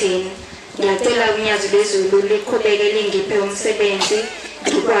kusetshenziswa thina ngiyacela uNyazi lwezulu liqhubeke lingiphe umsebenzi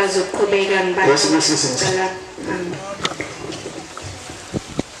ngikwazi ukuqhubeka ngibala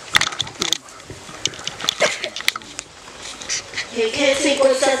ngikhethe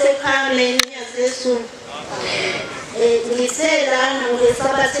inkosi yasePhalamende uNyazi lwezulu ngiselana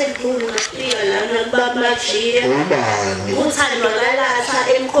ngesabatha edlule ngafika lana kubamajiya uthandwa kalatha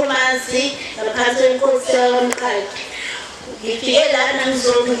emkhomazi ngaphansi kwenkosi yakamqadi ngifike lana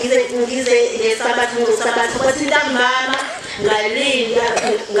ngize ngesabatha ngosabatha kwathi ntambama ngalinda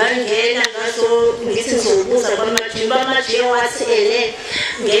ngangena ngazo ngithi ngizobuza bamajiya wathi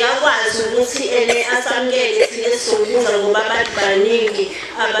ngiyakwazi ukuthi asamukele thina sizobuza ngoba abantu baningi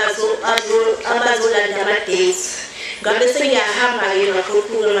abazolanda amagesi ngabe sengiyahamba-ke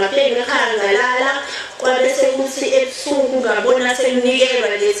ngakhuphuka ngaphe ngekhaya ngalala kwabe sekuthi ebusuku ngabona senginikelwa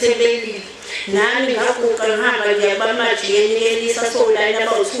lethebelile nami ngaguqa ngihamba ngiyabamajiya nikelisa solana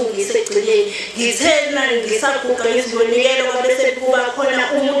abawuthungisa egcileni ngithena ngisaguqa ngizibonikelwa kwabe sekuba khona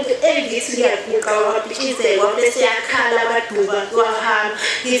umuntu engithi ngiyaguqa wabhitshizeka wabe seyakhala waduba wahamba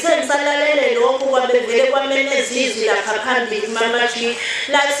ngithe ngisalalele lokho kwabe vele kwamenezizwi lapha phambili mamajiya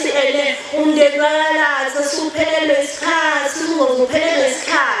lathi umndeni wakalatha suphelelwe isikhathi uzophelelwa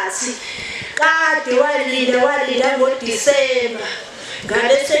isikhathi kade walinda ngoDisemba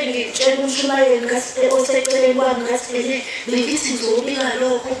ngabe sengitshela umshumayeli oseceleni kwami ngathi bengithi ngizobika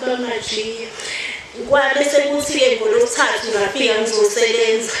lokho kubamajiya kwabe sekuthi-ke ngolwesithathu ngafika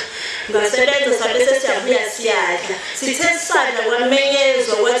ngizosebenza ngasebenza sabe sesiyabuya siyadla sithe sisadla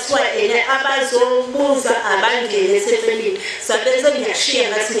kwamenyezwa kwathiwa abazobuza abangene esefemini sabe sengiyashiya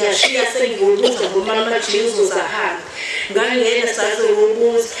ngathi ngiyashiya sengiyobuza ngomama Jesu zahamba ngangena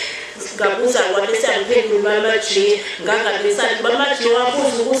sazobuza ngabuza kwabe siyangiphendula mama G ngangabisana mama G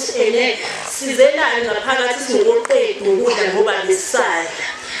wabuza ukuthi sizelani ngaphakathi singoqeqo ukudla ngoba besadla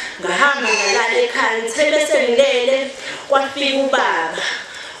ngahamba ngalala ekhaya ngithe bese ngilele kwafika ubaba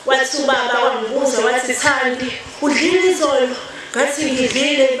wathi ubaba wangibuza wathi Thandi udlile izolo ngathi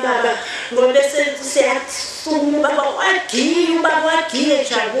ngidlile baba ngoba bese siyasuma ubaba wagiye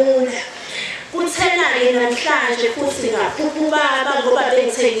jabula kuthena-ke namhlanje futhi ngaphupha ubaba ngoba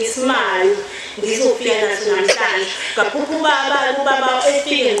bengithengisa imayo ngizofika naso namhlanje ngaphupha ubaba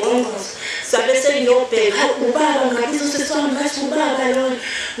efike ngqongqozo sabe sengiyobheka ubaba ngabizo sesami ngathi ubaba lona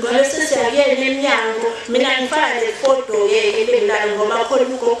ngoba sesiyakuyena eminyango mina ngifaka le foto-ke ebengilala ngoba khona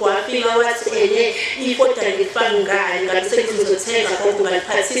ugogo wafika wathi ifoto angifaki ngani ngabe sengizothenga gogo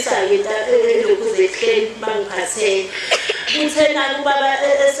ngaliphathisa-ke lokhu zehleni bangiphathele kuthena ubaba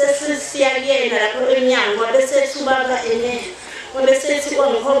sesiyakuyena lapho eminyango abesethi ubaba wabesethi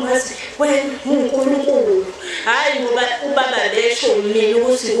kwangikhomba athi wena unkulunkulu hhayi ngoba ubaba besho mina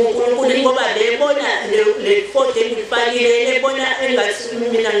ukuthi unkulunkulu ngoba bebona le foto engifakile ebona engathi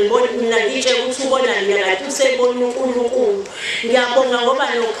mina ngitshe ukuthi ubona mina ngathi usebona unkulunkulu ngiyabonga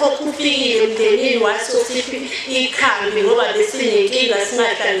ngoba nokhokho ufikile emndenini wasosiphi ikhambi ngoba besinenkinga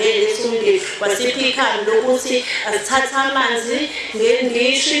singahlangene esumndeni wasiphi ikhambi lokuthi asithathe amanzi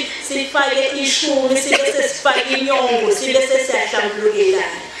ngendishwi sifake ishumi sibe sesifake inyongo sibe sesiyahlambulukela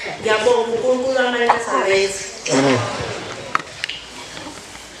ngiyabonga uNkulunkulu amaNazaretha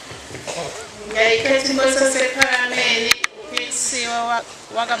ngiyayikhetha inkosi yasephalameni uPhilisiwe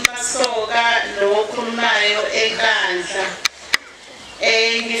wakamasoka nokhulumayo enkandla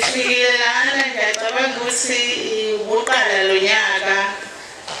ngifikile lana ngiyacabanga ukuthi ubuqala lo nyaka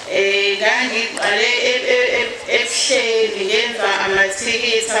ngangiqale ebuhleli ngenza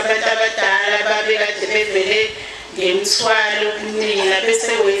amathikithi abantu abadala babekade bevele ngemthwalo kumina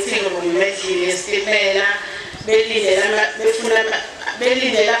bese waiting room edlini yesitimela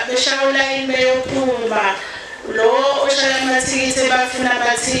belindela beshawula imeyophuma lo oshaya amathikithi bafuna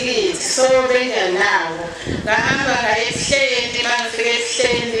amathikithi so benganawo ngahamba ngaye ebuhleni bangifike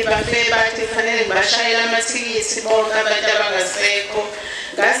ebuhleni bafike bathi kufanele ngibashayela amathikithi bonke abantu abangasekho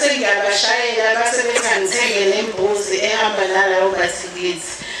ngase ngiyabashayela base bethi angithenge nembuzi ehamba nalawo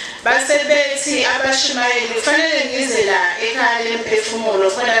mathikithi base bethi abashumayeli kufanele ngize la ekhaya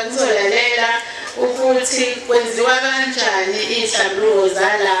lomphefumulo khona ngizolalela ukuthi kwenziwa kanjani inhlambuluko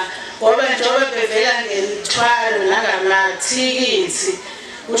zala ngoba njengoba bevela ngemthwalo nangamathikithi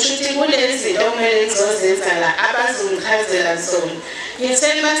kusho ukuthi kulezi zinto okumele ngizozenza la abazongichazela zona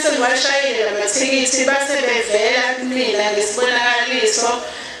ngithe mase ngiwashayile amathikithi base bevela kumina ngesibonakaliso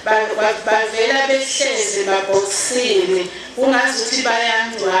bavela behlezi emabhokisini ungazi ukuthi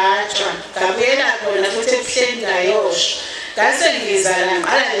bayangcwatshwa ngabuyela khona futhi ebuhleni ngayosho ngase ngiza la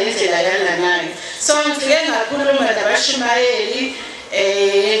ngiqala nendlela yalanayo so ngifike ngakhuluma nabashumayeli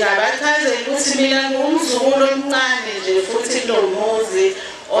ngabachazela ukuthi mina ngumzukulu omncane nje futhi kulo muzi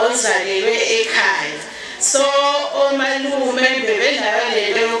ozalelwe ekhaya so omalume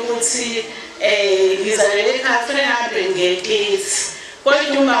bebendakalele ukuthi ngizalelwe ekhaya kufanele ngihambe ngekithi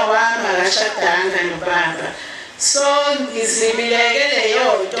kodwa uma wami akashadanga nobaba so ngizimileke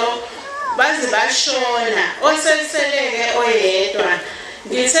leyonto baze bashona oseseleke oyedwa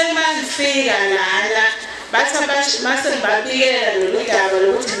ngithe mangifika lana bathi mase ngibabikela lolu daba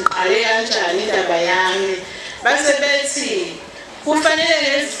lokuthi ngiqale kanjani indaba yami base bethi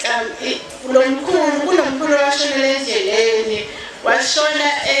kufanele kunomkhulu washonele endleleni washona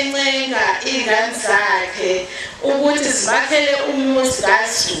encenga ingane zakhe ukuthi zibakhele umuzi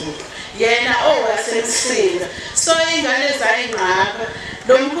kaZulu yena owasemsila so ingane zayinqaba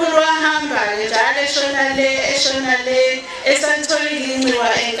lo mkhulu wahamba njalo eshona le esantholile incwa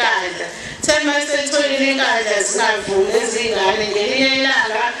enkandla thema sentholile inkandla zingavumi ezingane ngelinye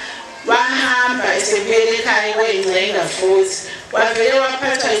ilanga wahamba esebuyele ekhaya kweyingcenga futhi wavele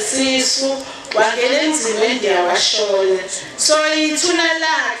waphathwa isisu wangena emzimeni yawashona so ithuna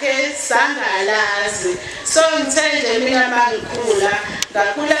lakhe sangalazi so ngithe nje mina mangikhula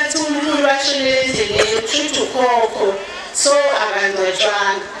ngakhula athi uNkulunkulu washonele endleleni kusho ukhokho so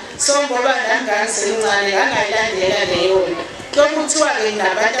akangcwatshwanga so ngoba nangangisemncane ngangayilandela leyona lokuthiwa-ke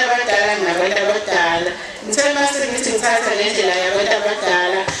nabantu abadala ngithe mase ngithi ngithatha le ndlela yabantu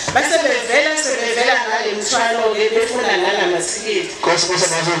abadala base sebevela ngale mthwalo-ke befuna nalamathikithi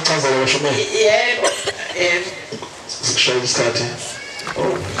Yebo. Yebo. Sikushaye isikhathi.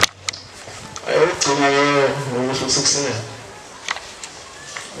 ukusebenza.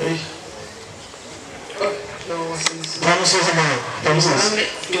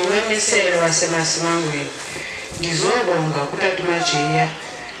 Ndiwemisele wasemasimangweni ndizobonga kutata uMajiya.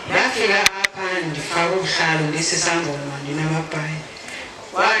 Ndafika apha ndifaka ubuhlalo ndisisangoma ndinamabhayi.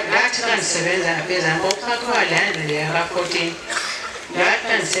 Ndathi xa ndisebenza apha ezam okukho landle yaka-14 ndathi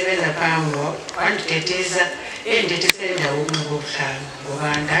xa ndisebenza phambo wandidetisa endidethisele indawo yokunxiba ubuhlalo ngoba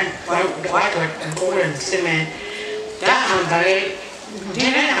wade wandiqukula ndisemene. Ndahamba ke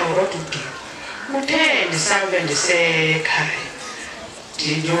ndinendawo kodwa ugiyo uthe ndisawube ndisekhaya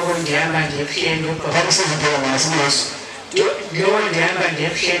ndiyoko ndihamba ndiyebuhleni ndihamba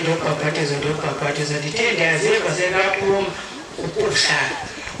ndiyebuhleni ndiyobhabhathiza ndithe ndiyaziva sekaphuma ubuhlalo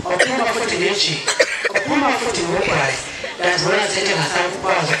waphuma futhi nejika waphuma futhi ngogwayi ndazibona sethe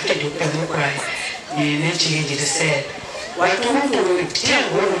ngasakukwazi futhi ndikubhema ugwayi nejika ndilisele wathi umntu ndithe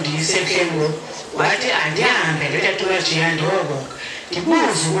ngoku ndiyisebuhleni ngoku wathi andihambe ndotata uMajiya ndiyobonga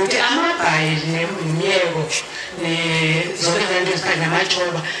ndibuze ukuthi amabhayi nemyeko zonke zanto ezifana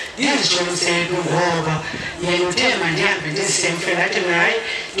namatshoba ndizitshonisephi ngoba yena uthe mandihambe ndizisemfeni athi naye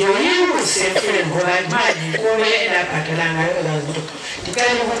ndiyoyika uzisemfeni ngoba imali inkulu elabhatala ngayo ezaa zinto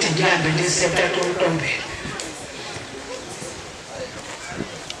ndicela ukuthi ndihambe ndizisemtata uNtombela.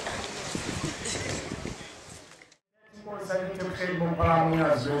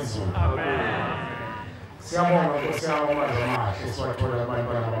 Siyabonga Nkosi yami amandla amahle siwathola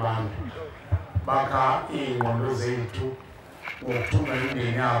abantwana babantu bakha iy'ngqondo zethu ngokuthunga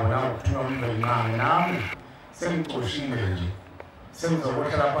imindeni yabo nangokuthunga umndeni nqangi. Nami sengicoshile nje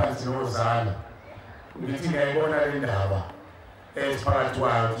sengizobohlela phansi nozala ngithi ngiyayibona le ndaba esiphakathi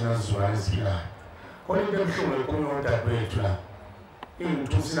kwayo thina sizulwane esiphilayo. Khona into ebuhlungu ekhulunywa udadewethu la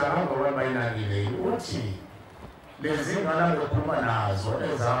ingithusile kangoba bayinakile uthi lezi ngane bekhuluma nazo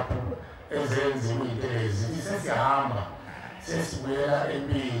ezapho ezenziwe intelezi sesihamba sesibuyela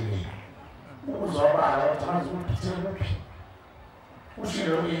empini uzobala wathi ukuthi kuphi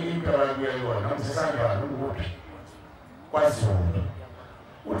ushilo impela kuyayona ngisesanjani ukuphi kwaZulu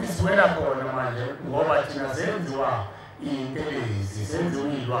uthi siwela khona manje ngoba thina senziwa intelezi senziwa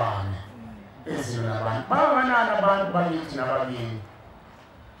izilwane ezinabantu banganana abantu bakithi nabakini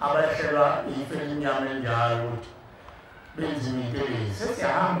abahlelwa ifeni inyama enjalo ukuthi benziwe intelezi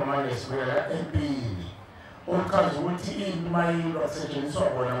sesihamba manje sibuyela empini okuchaza ukuthi indima yilo asetshenziswa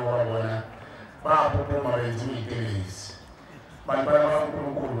bona ngoba bona baphuphuma benziwe intelezi. Bantwana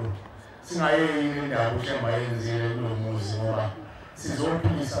bakaNkulunkulu singayeyile indawo uHlemba yenzile kulo muzi ngoba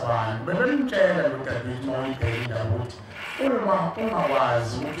sizophilisa abantu. Bebemtshela lo dadewethu uma uyibheka indawo ukuthi uma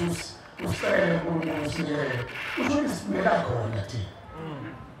ungakwazi ukuthi usicele uNkulunkulu usinikele usho ukuthi sibuyela khona thina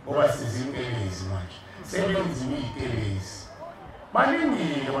ngoba sizintelezi manje sebenziwe iy'telezi.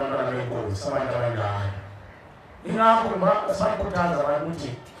 Baningi abantwana benkosi abantu abanjalo. Ingakho sibakhuthaza abantu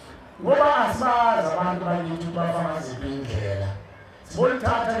ukuthi ngoba asibazi abantu bakithi bafaka ziphi indlela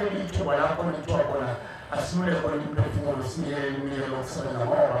sibolithatha leli thuba lapho kuthiwa khona asinule khona imphefumulo sinikele iminikelo yokusebenza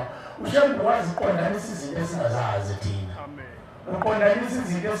ngoba uHlemba wazi uqondanisa izinto esingazazi thina. Uqondanisa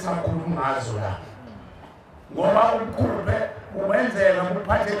izinto esingakhulumi ngazo la ngoba ubukhuphe ubenzeka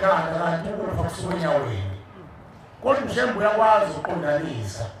buphathe ekhanda kanti ukufa kusuka enyaweni. Kodwa uHlemba uyakwazi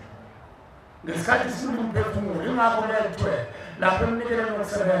uqondanisa ngesikhathi sifuna umphefumulo. Ingakho kuthiwe lapho emnikelweni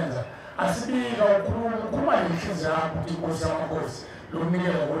yokusebenza asibika ukhuluma nenhliziyo yakho ukuthi Nkosi yamakhosi lo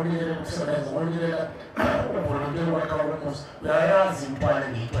mnikelo ngonikele ukusebenza ngonikela uvolontiya wakho womuzi uyayazi impala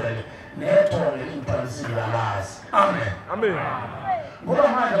engiyithwele nethole impala singalazi. Amen. Amen. Ngoba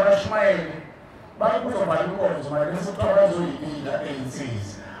manje abashumayeli bakuzovala inkonzo manje sekuthiwa bazoyibika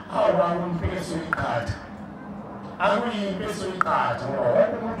eyinsizi awumpheso iqhatha akuyimpeso iqhatha ngoba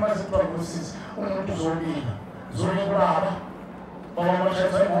wonke umuntu masekuthiwa ngosizi umuntu uzobika zobika ubaba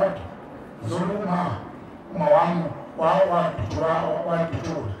bawamashayisa imoto zoluma uma wami wadutshula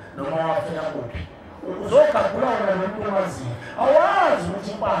noma wafela kuphi uzogagula wona lo muntu omaziyo awazi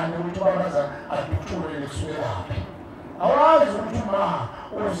ukuthi ibani ukuthi babaza adutshule kusuke laphi awazi ukuthi uma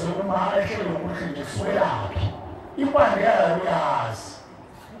uze uma ehlele ukuthi nje kusuke laphi ibani yayo uyazi.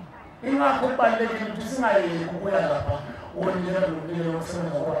 Ingakho kubalulekile ukuthi singayeki ukuya lapha unikela lonikelo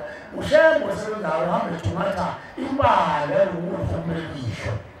yokusebenza ngoba uHlemba osebenzayo uhambe thungatha imali yokuthi kumele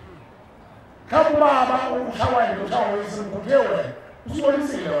isho kabubaba ushawayile ushawayise mkhuphe wena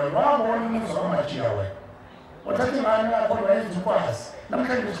usibonisile wena wabona umuzi kaMajiya wena uthatha ingane yakho wayenza ukwazi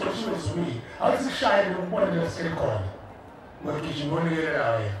namhlanje siqoshiwe izwini awusishaye ukubona lesikele khona ngokujima onikelela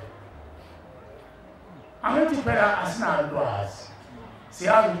wena. Angithi phela asinalo ulwazi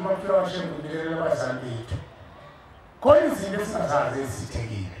siyazi ukuthi makufika uHlemba unikelela abazali bethu khona izinto esingazazi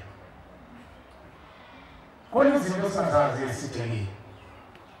ezithekile khona izinto esingazazi esithekile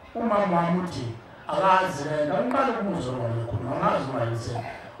umama wami uthi akazi lento angiqala ukumuzo wona khona angazi imali yeseni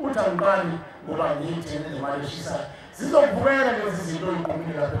uthi angiqali ngoba ngiyithene nemali eshisayo zizokuvukela lezi zinto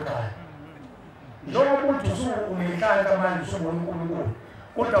eziqhumile lapha ekhaya njengoba uthi unenhlanhla manje usubona uNkulunkulu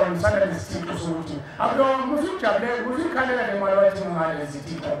kodwa unisana nesithixo sokuthi akuyona musijabulele musikhalela nemali wathi ngale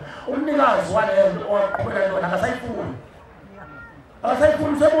zithixo umnikazi walento owaqhubela yona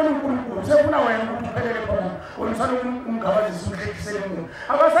akasayifuni sebona uNkulunkulu sefuna wena ukuthi uphelele khona unisana umgabazisa umhlekisele umuntu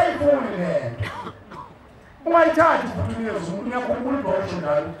akasayifuni lento ungayithathi futhi uNyazi uyakhumbula udosho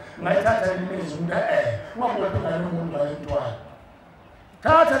njalo ngayithatha lemizi umuntu ungabophi ngalo umuntu ngayintwana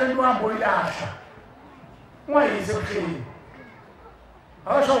thatha lento uhambo uyilahla ungayise ebuhleni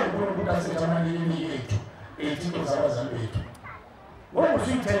akasho uNkulunkulu asetha amalini yethu izinto zabazali bethu ngoba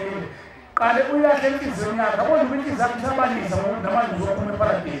usuyithelile qale uyahle inhliziyo yakho yabona ukuthi inhliziyo isabalisa ngokuthi namanje uzophuma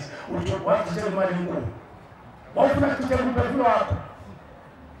eparadise uthi wathithela imali enkulu wawufuna ukuthithela umphefumulo wakho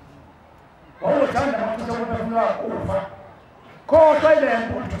wawuthanda amaphutha omphefumulo wakho ufa kodwa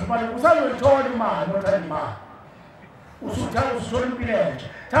ilento ukuthi imali usaloyithola imali nothanda imali usuthola impilo entsha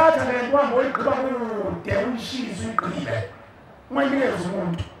thatha lento uhambe uyigqiba kude uyishise uyigqile ungayinikezi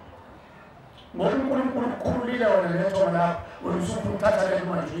umuntu ngoba uNkulunkulu ukukhululile wona lento lapho wena usufuna uthatha lento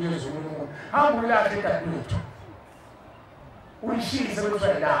manje uyinikeze umuntu hamba uyilahla egadwethu uyishise bese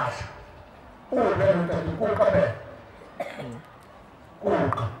uyilahla ubele uthi kuqa phela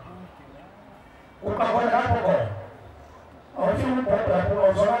kuqa khona lapho khona awuthi umbhobha lapho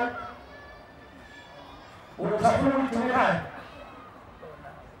awuzwakali usafuna ukugcinekana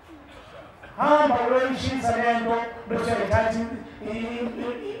hamba uyishisa lento bese uyithatha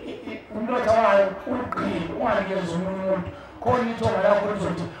umlotha wayo uqhile unganikezi umuntu khona ithonga lakho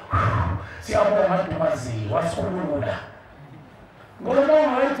lizothi siyabonga Dumaziwe wasikhulula ngoba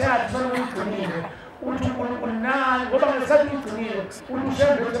ungayithatha sonokugcinile uthi uNkulunkulu nani ngoba ngesathi ugcinile uthi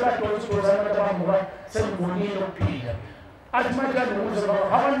ushembe sebadonsa abantu abamuka sengibonile ukuphila athi manje ukuze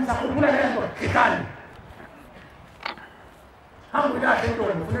baba nisakhuphula lento ikhali hamba ilahle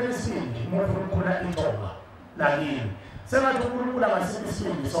intombi ufuna isibindi umuntu ukhula intomba lakini sengathi uNkulunkulu angasiphi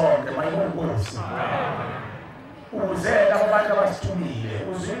isibindi sonke mayingoNkosi uzela abantu abasithumile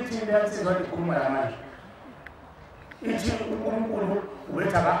uzithi into yansizwa ikhuluma lamanje ithi uNkulunkulu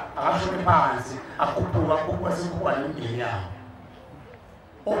ubetha akashone phansi akhuphuka sekuba nemindeni yawo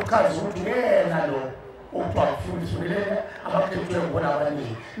okuchaza ukuthi yena lo okuthiwa kufundisulele abakhethwe ngibona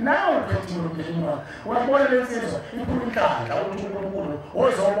abaningi nawe ukhethiwe umndeni wakho uyabona lensizwa iphuma inhlanhla ukuthi uNkulunkulu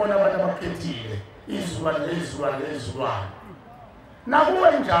ozobona abantu abakhethile izukulwane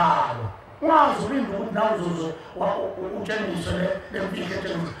nakuwe njalo ungazi ulinde ukuthi nawe utshengiswe lemfihlo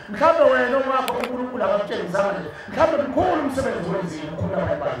etshengisa mhlawumbe wena owakho uNkulunkulu akakutshengisanga nje mhlawumbe mkhulu umsebenzi wenzile ukhulu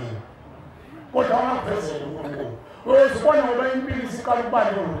abayibhalile kodwa ungakuvezela uNkulunkulu uzibona ngoba impilo isiqala ukuba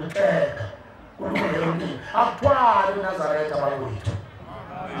noluleka uNkulunkulu yonke akuthwali uNazaretha bakwethu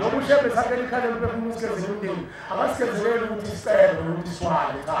njengoba ushebe sakhe likhalela uphefumulo usikezele umndeni akasikezeleli ukuthi isebe nokuthi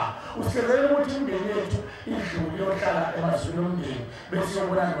swale cha usikezelela ukuthi imindeni yethu idlule yohlala emazweni omndeni bese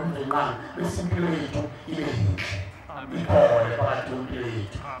yobona nomdengqana bese impilo yethu ibe yinhle iphole phakathi kwempilo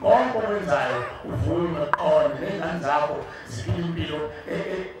yethu konke okwenzayo uvume qone nezingane zakho ziphile impilo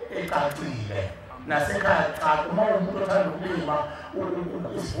ecacile nasekhaya cha uma umuntu othanda ukulima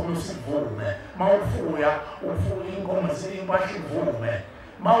isivuno sivume mawufuya inkomo impahla ivume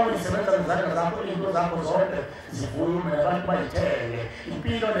mawuyisebenza ngezandla zakho into zakho zonke zivume nabantu bayithele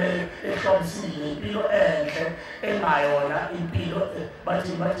impilo le ehlobisile impilo enhle engayona impilo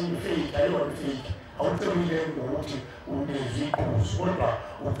bathi fake ayona fake awucebile ngokuthi unezwi iqhuzu kodwa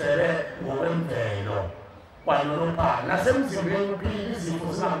ucebe ngokwemvelo kwanonophana nasemzimbeni uphila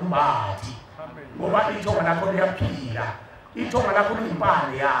izifo zingakumbathi ngoba ithonga lakho liyaphila ithonga lakho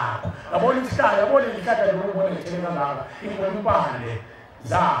liyimpande yakho yabona izihlahla lokubona ithele kangaka impande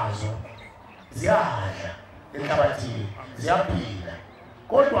zazo ziyadla enhlabathini ziyaphila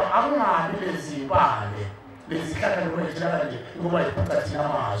kodwa akungabi lezi impande lezihlahla lokwethela nje ngoba iphuca thina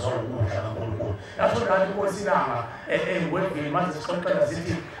amazwi ukudla kaNkulunkulu lapho ngathi inkosi ilanga engwevini manje sixoxela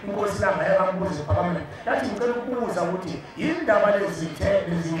zithi inkosi ilanga yakambuza phakamela yathi ngicela ukubuza ukuthi indaba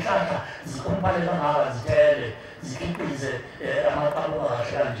lezihlahla zikhuphale kangaka zithele zikhiqize amaqhamuka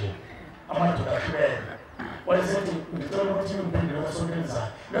kahle kanje amadoda ahlukene wayesethi ngicela ukuthi impindelo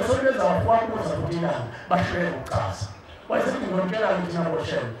lesonto wafuakuza ukuthi ilanga bahluleke ukuchaza wayesethi ngiyotshela ukuthi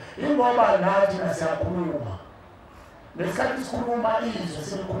naboshele ingoba nathi siyakhuluma ngesikhathi sikhuluma izwi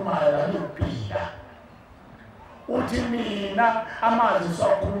silikhulumayo laliphila uthi mina amazwi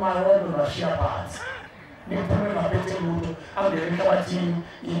siwakhulumayo wonke ngashiya phansi niphume ngaphethe lutho angene enhlabathini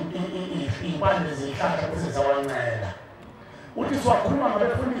iy'mpande zeyihlahla bese zawancela uthi siwakhuluma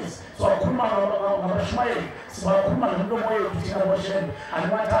ngabefundisi siwakhuluma ngabashumayeli siwakhuluma ngemlomo yethu thina boshembe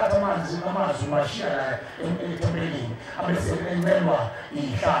aniwathatha amazwi mashiya la ethempelini abese encelwa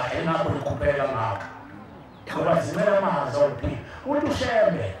iy'hlahla enakho likhubeka ngakho ngoba zimele amazwi awuphila uthi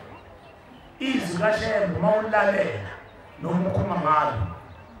ushembe izwi kaShembe mawulalela noma ukhuluma ngalo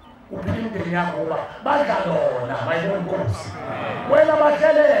uphila imindeni yakho ngoba badla lona bayibona inkosi wena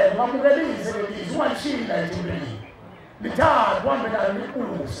bahlelele bamukelise lelizwi ungalishinda ethempelini lithatha uhambe nalo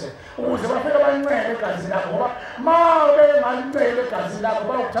liquse ukuze bafike bancele egazini lakho ngoba ma bengalincele egazini lakho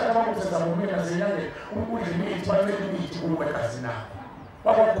bayokuthatha bakuse zabomini nasenyangeni ukudla imithi bancele imithi kuwe egazini lakho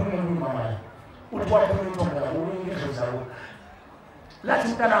bakwakhuluma umama uthi wakhuluma intombi lakho indlu zakho lathi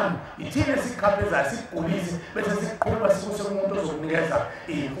mntanami ithini esikhapheza sikugulise bese siqhuba sikuse kumuntu ozokunikeza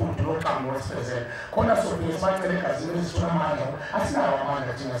imfundo loqango wesifezela khona sofike sibacele egazini esifuna amandla asinawo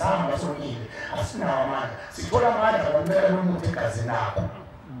amandla thina sahamba sonile asinawo amandla sithola amandla kwancela lomuntu egazini lakho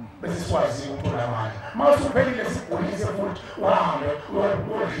bese sikwazi ukuthola amandla ma usuphelile sikugulise futhi uhambe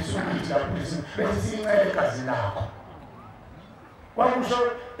uyodlisa imithi lapho bese siyincele egazini lakho kwakusho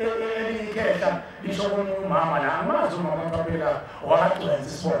elikhehla lisho umama la amazi umama kaphela wakagcwenza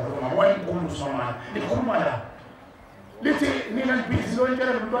isibongo umama wayenkulu usomama likhuluma la lithi mina ngibhizi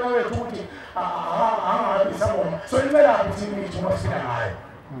lontshela nomntwana wethu ukuthi angabi sabona so incela ukuthi imithi masifika ngayo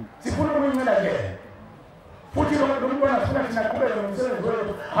sifuna ukuyincela ke futhi lo mntwana sifuna thina qhubeke nomsebenzi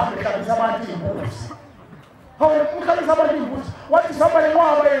wethu hambe hlabisa abantu imbuzi umkhalisa abantu imbuzi wathi sabale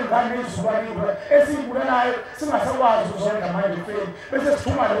ngoba yengane izubalibwa esingulanayo singasakwazi uzonda manje mfeni bese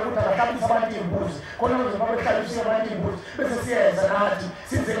sithuma lokuthi akahlabisa abantu imbuzi khona ukuze babehlabisa abantu imbuzi bese siyenza nathi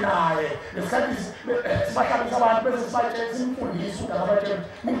size naye lesikhathi sibahlabisa abantu bese sibatshela simfundise ukuthi akabatshela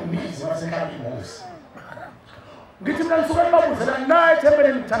ningumizi wasehlabisa imbuzi ngithi mina ngisuka emabuzela naye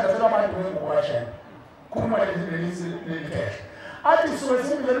ethempelini ngithandazela abantu ngowashena khuluma lelikhehla athi suke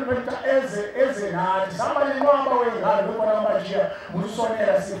simile liphetha eze nathi sabale ngoba wengane lokho namashiya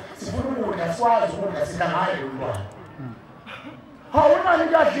musonela sifuna ukudla sikwazi ukudla sidla ngayo umntwana hawunani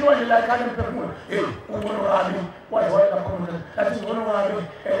kuyadliwa nje la ekhaya emphefumulo ubona kabi wathi wayela khona athi ubona kabi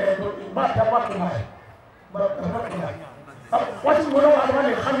batha kwaxhumayo wathi ubona kabi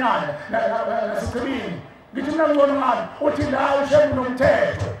banekhanyana nasichibini ngithi mina ngibona kabi uthi la ushembe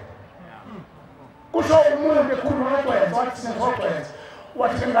nomthetho kusho umuntu ekhuluma ngokwenza wathi sinezokwenza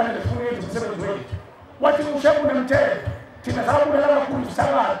wathi ngane lefuna umsebenzi wethu wathi ushembe unemthetho thina sabulela kakhulu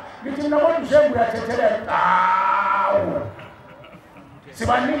isakala ngithi mina kodwa ushembe uyathethelela awu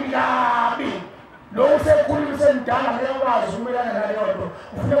sibaningi kabi lo usekhuluma semdala ngeke ukwazi ukumelana naleyo nto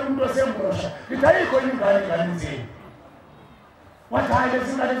ufuna umuntu osemusha lithi ayikho ingane nzima wathi hayi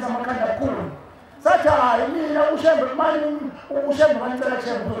lezi ngane zamakhanda kakhulu sathi hayi mina ushembe manje ushembe banicela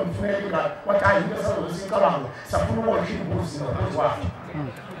ushembe uzomfunela ingane wathi hayi into sazozicabango safuna ukudla imbuzi ngaphezu kwakhe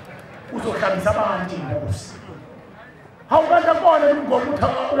uzohlabisa abantu imbuzi hawu kanti akona ingoma uthi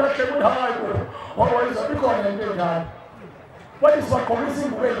uyahleka uthi hayi wayenza ikhona into enjalo wathi sibagqokisa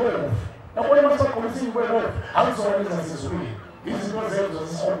ingubo ebomvu yabona uma sibagqokisa ingubo ebomvu awuzona ezasezulwini izinto zethu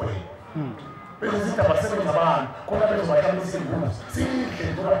zasesihogweni bese sithi abasebenzi abantu khona bezobahlabisa imbuzi sidle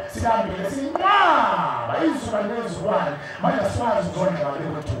ngoba silambile sinqaba izuba nezulwane manje asikwazi ukuzondla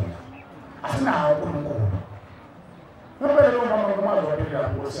ngalekothuna asinawo uNkulunkulu ngempela lo mama ngomazi waphila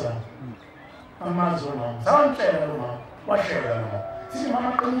Nkosi yami amazi umama sawamhlela lo mama wahlela noma sithi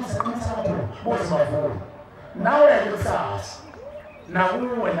mama qinisa kakhulu boze bavula nawe-ke kusasa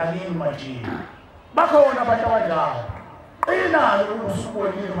nakuwe nakini manje bakhona abantu abadala inalo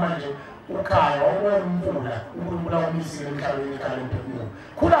usubonile manje ukhaya wabona umfula uNkulunkulu awumisile emhlabeni ekhaya emphefumulo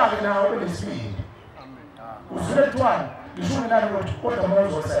khula-ke nawe benesibindi uzule kuthiwani lishumi nani ukuthi kodwa uma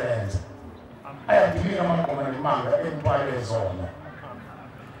uzosebenza ayadilika amagqoma nemanga entwalo ezona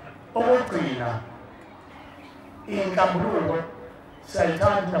okugcina inhlambuluko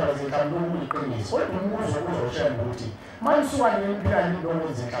siyayithanda indaba zenhlambuluko kuyiqiniso kodwa umbuzo uzoshemba ukuthi manje suka nimpilani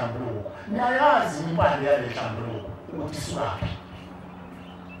into zenhlambuluko niyayazi impande yale nhlambuluko ukuthi isukaphi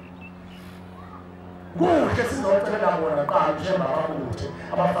kuhle sizocelela bona qala ushemba abakude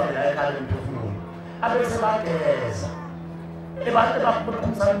abafake la ekhaya emphefumulo abese bageza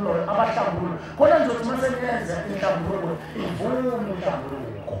ebakhumsana lo abahlambuluko khona nje ukuthi masenyenza inhlambuluko ivume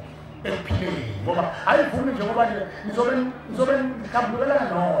inhlambuluko ephileni ngoba ayivumi nje ngoba nizobe nihlambulelana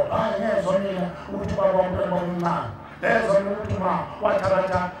no ngezwa mina ukuthi baba womntwana omncane ngezwa mina ukuthi uma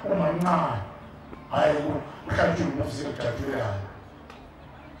wathabatha umamncane hayi uhlatshwe imbuzi ejatshulayo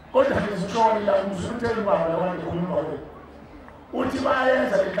kodwa ngizishoni la ngizuthe baba labantu umuntu wawo uthi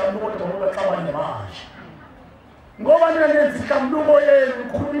bayenza inhlambuluko kodwa baxabane manje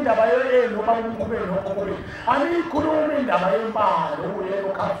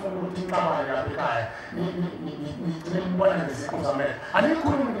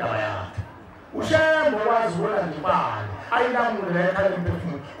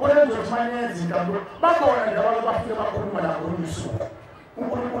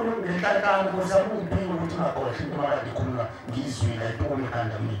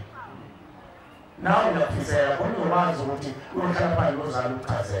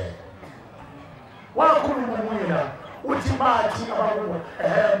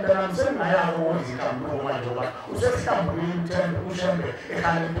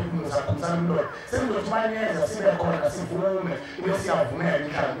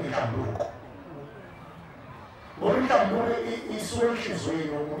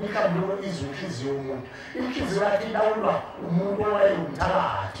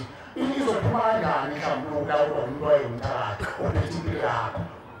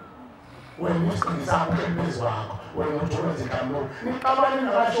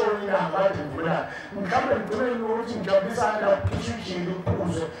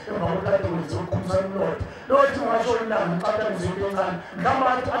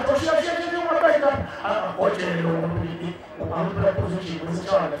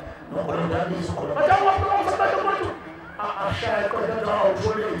Batangwa kwa sababu watu ashaya kwa ndio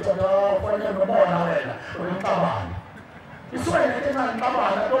ujole ndio kwa nini mbona wena unatabani. Iswele tena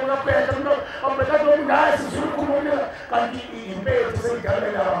ntabana ndio peta ndio apeta ndio ngasi sukumuna kanti impethu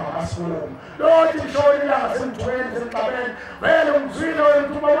seyigalela amasulu. Lothi mshoni la ngasemthweni semhlabeni vele umzwile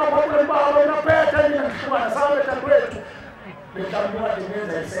wemthuma wakho kule baba unapeta nina ngishwana sabe takwethu. Bekambiwa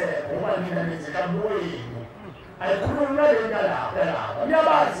dinenza iseko ngoba nina nezikambiwe yini. Ayikhuluma le nyala lapha.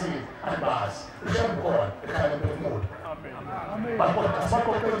 Niyabazi alibazi. Ushemkhona ekhaya lomphefumulo. Amen. Bakho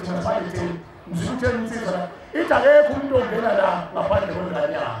sakho nje mzuthe insizwa ithi akekho umuntu ongena la ngaphandle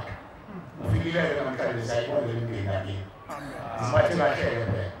kwengane yakhe. Ufikileke namhlanje sayibona ingane yakhe. Amen. Sibathe kahle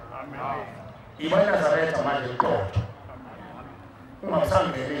phela. Amen. Ibona Nazareth manje iqotho.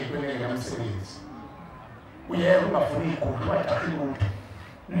 Ungasangene ekwenene namsebenzi. Uyeke ungafuni ikhulu wathi lutho.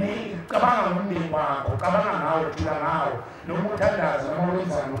 Ni cabanga ngomndeni wakho, cabanga ngawo, thula ngawo, noma uthandaza noma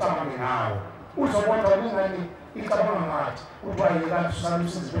wenzani ucabange ngawo. Uzobona ukungani icabanga ngathi uthi wayeka usana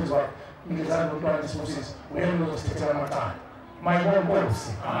usizi phezulu ngizana nomntwana isibusisi uyena uzosithethela amaqanda. Mayibona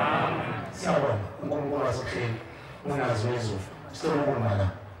Nkosi. Amen. Siyabona uNkulunkulu wasekhaya uNyazi wezulu. Sithola la.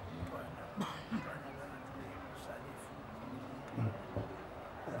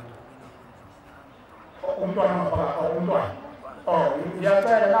 Umntwana ngapha umntwana. Oh,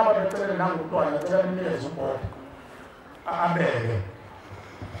 ngiyacela naba becela nangumntwana ngicela ninikeze umbhobho. Abeke.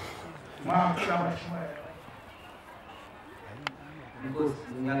 Mama mashimela. Because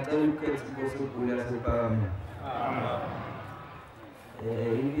ngiyacela ukukhetha inkosi enkulu yasePhakameni.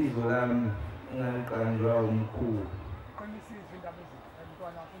 Ibizo lami engaliqanjwa umkhulu.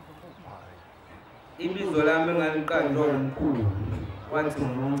 Ibizo lami engaliqanjwa umkhulu wathi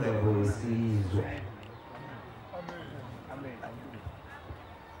ngumngcebo wesizwe.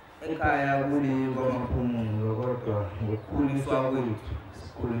 Ekhaya kuliwa amaphumulo kodwa ngokukhuliswa kwethu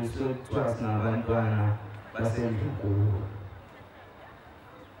sikhuliswe kuthiwa singabantwana basendlunkulu.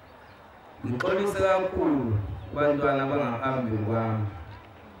 Ngixolise kakhulu abantwana abangaphambili kwami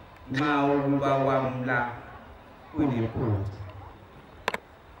nxa ukuba kwami la kunephutha.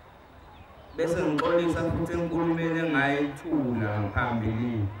 Bese ngixolisa futhi enkulumeni engayithula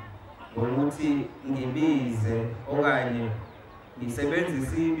ngaphambilini ngokuthi ngibize okanye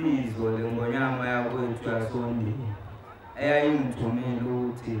ngisebenzisa ibizo lengonyama yakwethu yasondini eyayingithumile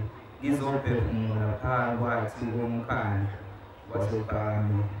ukuthi ngizophefumula phakathi komkhandlu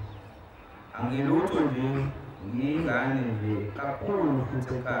wasePhakameni. Angilutho nje ngiyingane nje kakhulu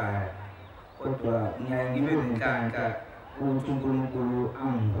futhi ekhaya kodwa ngiyaye ngibe nenhlanhla ukuthi uNkulunkulu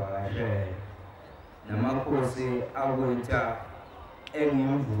angivakashele namakhosi akwetha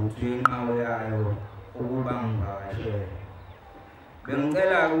engimvuthu inqawe yayo ukuba ngivakashele.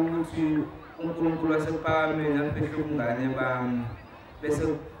 Bengicela ukuthi uNkulunkulu wasePhakameni aphehle ubungane bami bese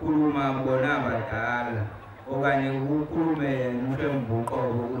kukhuluma bona abadala okanye ukukhulume yena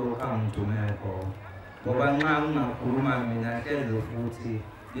uMfembuqobo kulokho angithume khona. Ngoba nxa ngingakhuluma mina hleze futhi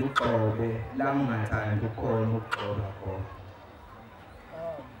ngigxobe la ngingathandi khona ukugxoba khona.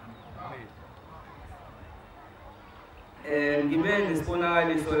 Ngibe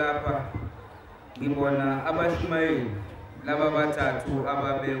nesibonakaliso lapha ngibona abashumayeli laba bathathu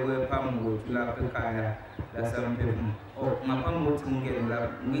ababekwe phambi kwethu lapha ekhaya laseMphefumulo. Ngaphambi kokuthi ngingene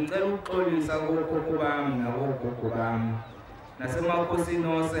lapha ngicela ukuxolisa kokhokho bami nakogogo bami nasemakhosini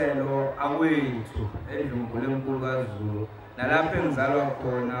oselo awethu endlunkulu enkulu kaZulu nalapho engizalwa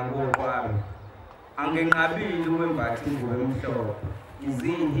khona kokwami angenqabile ukwembatha ingubo emhlophe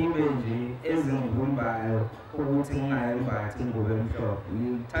izihibe nje ezingivumbayo ukuthi ngingayembathi ingubo emhlophe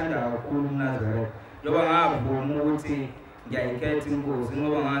ngithanda kakhulu uNazaretha njengoba ngavuma ukuthi ngiyayikhetha inkosi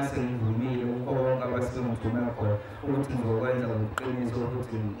ngoba ngase ngivumile ukho konke abasengithume khona ukuthi ngizokwenza ngokuqiniso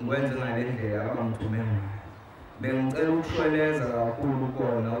ukuthi ngikwenze ngale ndlela abangithume ngayo bengicela ukushweleza kakhulu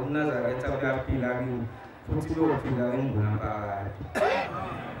kona uNazaretha uyaphila kimi futhi uyophila engunaphakade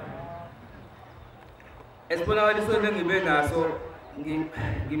esibonakalisweni engibe naso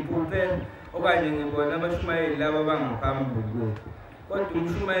ngiphuphe okanye ngibona abashumayeli laba bangaphambili kwethu kodwa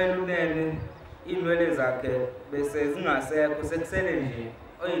umshumayeli unene inwele zakhe bese zingasekho sekusele nje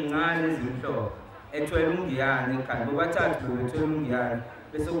oyincane ezimhlophe ethwele ungiyane ekhaya bobathathu bethwele ungiyane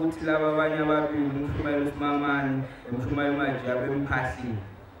bese kuthi laba abanye ababili umshumayeli uSimamani umshumayeli uMajiya bemphahlile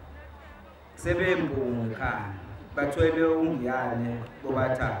sebempunga ekhaya bathwele ungiyane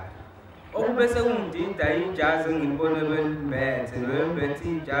bobathathu okubese kungidida ijazi engibone lwembethe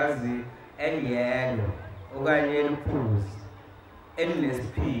ijazi eliyelo okanye eliphuzi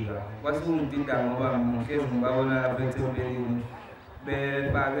elinesipika kwasingidida ngoba mhlezi ngibabona lapha ethempelini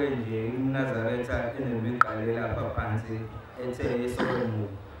befake nje uNazaretha enemigqale lapha phansi ethe esokwe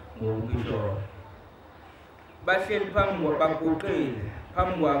ngokubisholo bahleli phambi baguqile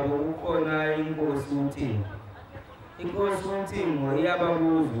phambi kwabo kukhona inkosi uThixo inkosi uThixo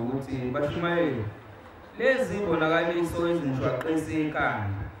iyababuza ukuthi bashumayeli lezi bonakaliso ezinshwaqisa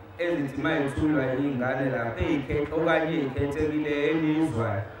ikhanda ezithi mayethulwa ingane lapha eyikhethe okanye eyikhethekile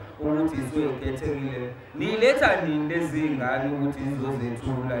enizwayo ukuthi isikhethekile niletha nini lezi ngane ukuthi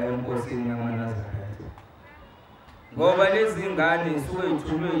zizozethula enkosini yamaNazaretha ngoba lezi ngane isuke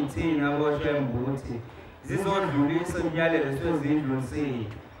ithulwe yithina boshembu ukuthi zizodlulisa umyalezo wezindlulisile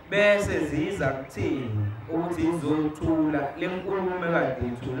bese ziza kuthini ukuthi izothula lenkulumo ekade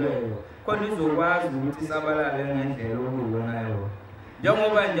ithulweyo khona izokwazi ukuthi sabalale ngendlela okuyona yona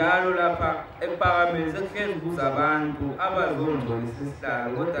njengoba njalo lapha ePhakameni sekuhlezi kuza abantu abazongcolisa isihlalo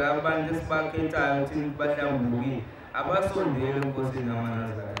kodwa abantu esibakhethayo thina bahlambulukile abasondele enkosini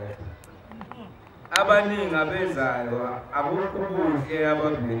yamaNazaretha abaningi abezayo abukho ubuhle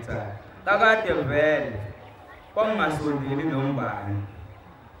ababulethayo kakade vele kwangasondeli nombani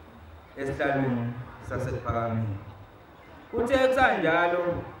esihlalweni sasePhakameni uthe kanjalo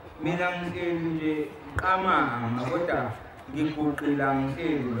mina ngihleli nje qamanga kodwa ngiguqila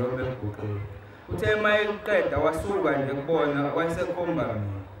ngihleli lo beguqile uthe mayiqeda wasuka nje kubona wasekhomba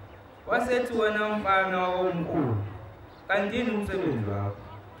mina wasethi wena mfana womkhulu kantini umsebenzi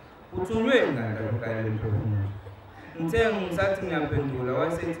wakho uthunywe ngandakale mphefumulo ngithe ngisathi ngiyaphendula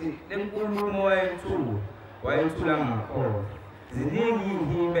wasethi lenkulumo wayethula ngakhona ziningi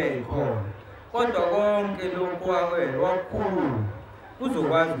ihibe ikhona kodwa konke lokhu wakhulu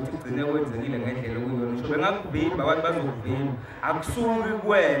uzokwazi ukuthi ugcine kwenzekile ngendlela okuyona ngisho bengakuvimba abantu bazokuvimba akusuki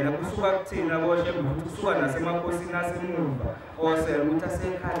kuwena kusuka kuthina boshembu futhi kusuka nasemakhosini asemuva osele ukuthi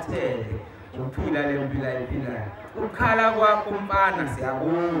asekhathele uphila le mpilo ayiphilayo ukukhala kwakho mfana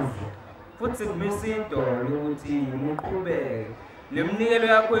siyakuzwa futhi kumisa idolo ukuthi uqhubeke lemnikelo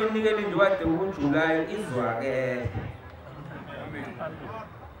yakho inikele nje wade kuJulayi izwakele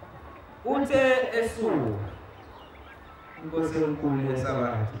uthe esuku inkosi enkulu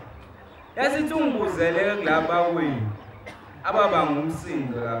yesabatha yasithi ungibuzele kulaba wenu ababanga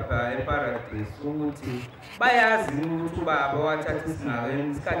umsindo lapha eParadise ukuthi bayazi ukuthi ubaba wathatha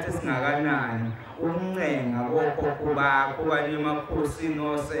isikhathi esingakanani ukuncenga kokhokho bakho kanye emakhosini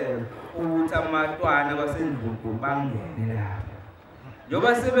oselo ukuthi amatwana basendlunkulu bangene lapha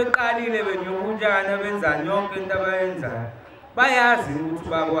njoba sebeqalile benyokutshana benza yonke into abayenzayo bayazi ukuthi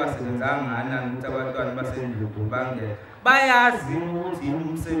ubaba wasebenza kangakanani ukuthi abantwana basendlunkulu bangene bayazi ukuthi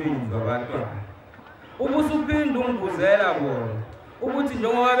umsebenzi wabantwana ubusuphinda ungibuzela bona ukuthi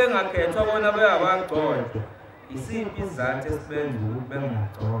njengoba bengakhethwa bona beyabagcotshwa isiphi isizathu esibenza ukuthi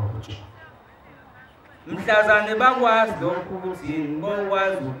bengagcotshwa mhlazane bakwazi lokhu ukuthi yini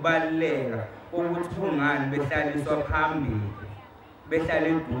ngokwazi ukubaluleka ukuthi kungani behlaliswa phambili behlale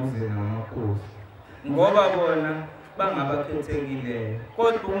eduze namakhosi ngoba bona bangabakhethekileyo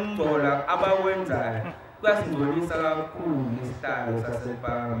kodwa ukungcola abawenzayo kuyasingcolisa kakhulu isihlalo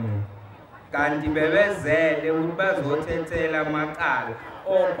sasePhakameni kanti bebezele ukuthi bazothethela amacala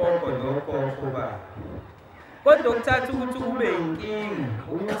okhokho nokhokho babo kodwa ukuthatha ukuthi kube inkinga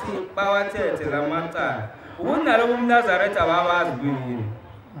ukuthi bawathethe lamacala ukunalobo uNazaretha ababazi kuyini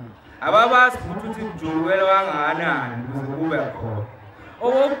ababazi ukuthi ujulukela kangakanani ukuze kube khona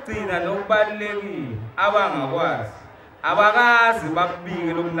okugcina nokubalulekile abangakwazi abakazi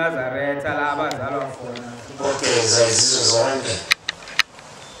bakubike lo mNazaretha la abazalwa khona ogeza izizwe zonke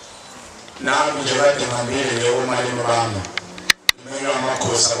nami nje kade ngihambile nje umalume bami mina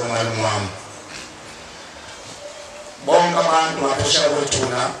amakhosi akumalume wami bonke abantu ngaphesheya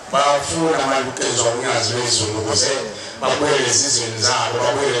kwethuna bafuna malukezwa uNyazi wezulu ukuze babuyele ezizweni zabo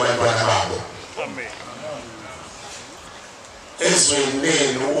babuyele abantwana babo ezweni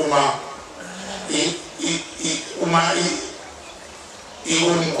lenu uma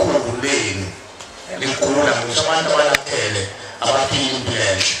uNkulunkulu lenu likhula ngisho abantu abalaphele abaphila impilo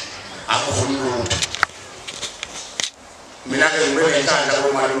enhle akuvuni lutho mina ke ngibe nenhlanhla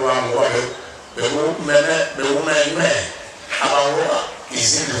komalume wami ngoba bekumenywe abawoka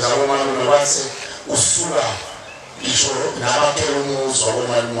izindlu zakomalume kwase usuka isho nabaphela umuzi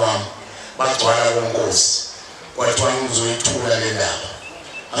wakomalume wami bagcwala konkosi kwathiwa ngizoyithula le ndaba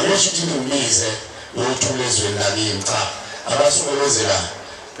angisho ukuthi ngimbize yokuthula ezweni lakini cha abasukelezela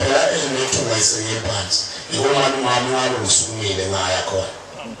phela enethunga isengephansi ikomalume wami ngalo ngisukumile ngaya khona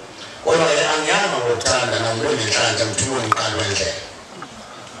kodwa angiyanga ngokuthanda nami nenhlanhla ngithuma ngiqala wendlela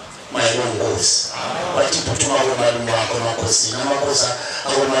mayelongosi wathi uphuma komalume wakho emakhosini amakhosi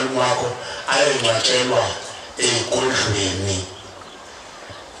akomalume wakho ayengcwatshelwa enkondlweni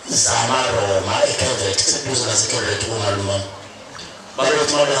zamaroma eKhevet seduze naseKhevet komalume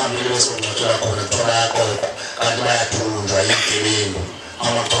babethi babehambile besongcwatshelwa khona kuthola yaqoqo kanti bayathunjwa igebengu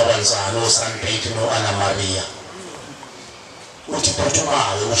amaqhabanzana oSanpete noAnna Maria uthi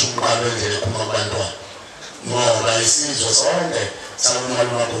phuthumayo usho umqalo wendlela ekhuma kubantwana ngoba isizwe sonke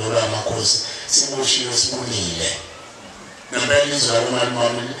sakumalume wakho lwamakhosi sibushiwe sibulile ngempela izwe lakumalume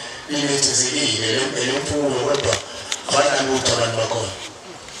wami linethezekile lemfuyo kodwa abanalutho abantu bakhona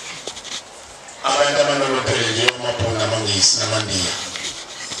abantu abanolophele nje umabhuna amangisi namandiya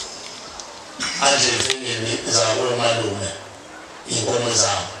anje ezingeni zakomalume inkomo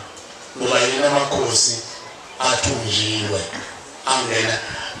zabo ngoba yena amakhosi athunjiwe angena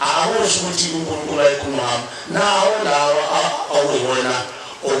akusho ukuthi uNkulunkulu ayikhuluma nawo lawa awuyona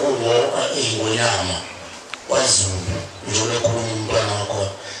okuwo ingonyama wazulu njalo ekhuluma umntwana wakho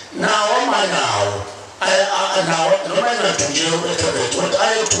nawo manawo nawo noma engathunjiwe eKhevet kodwa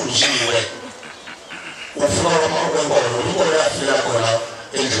ayethunjiwe ufika kwamakwenkolo inkolo yafika khona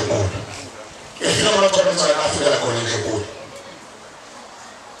endlunkulu efika amaqhabanzana afika khona endlunkulu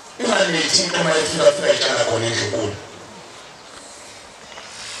ingalethi uma ifika itshala khona endlunkulu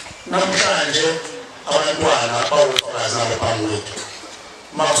namhlanje abantwana bawufakazi nabo phambi kwethu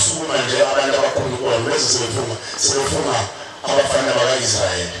makusukuma nje abantu abakhulu kubo bese sebefuna abafana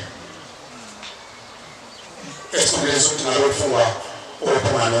baka-Israyeli esikhundleni sokuthi ngabe kufunwa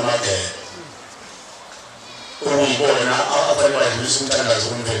ophuma nomagebe ukuyibona abanye badlulisa umthandazo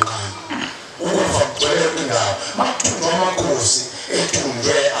kumvenqane ukufa kugcwele kwindawo makuthunjwa amakhosi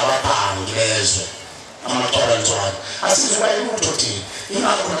ethunjwe abaphangi bezwe amaqhabanzwana asizuba yilutho thina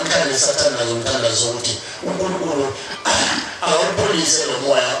ingakho namhlanje sathandaza umthandazo ukuthi uNkulunkulu akawupholise lo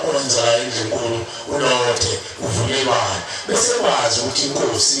moya owenzela indlunkulu ulothe uvulelwane bese kwazi ukuthi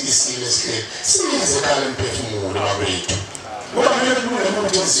inkosi isile esihleli size ekhaya lomphefumulo wakwethu ngoba kumele kulunge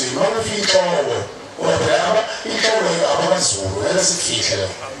umuntu ezima ukufika inhloko inhloko abazulu elesifihle lo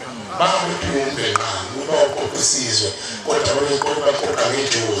bakuphumbe nqani uba isizwe kodwa babeqoqa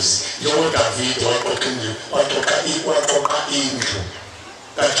ngejozi njengoDavid waqoqa indlu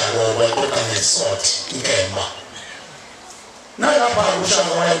kaJakobe waqoqa ngesothi inkemba nalapha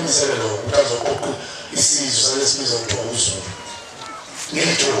uShaka wayemisele lo ukuthi azoqoqa isizwe salesibiza kuthiwa uZulu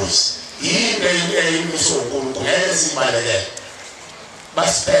ngejozi yinto eyimiswa uNkulunkulu ezibalekele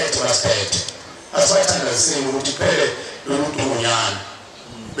basiphethe asathandaziseni ukuthi kuphele lolu dunyana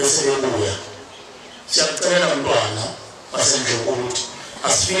bese bebuya siyakucela umntwana basendlunkulu ukuthi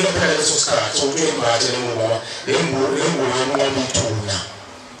asifike phela leso sikhathi sokuthi imbathe lembulo yomithuna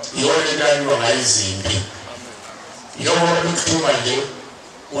iyona into ngayizimpi njengoba bekuthuma nje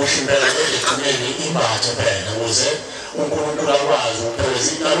uhlimbela ekugcineni imbathe phela ukuze uNkulunkulu akwazi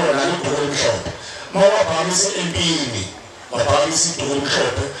ukupheleza inalona libhuku elimhlophe mawaphakamisa empini waphakamisa ibhuku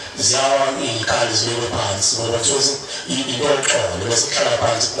elimhlophe ziyawa iy'khali zibekwe phansi ngoba kuthiwa into yoxolo bese kuhlala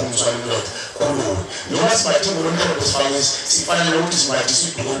phansi kukhulumiswana imlotha khuluwe noma sibathe ibhuku elimhlophe sifanele ukuthi sibathiswe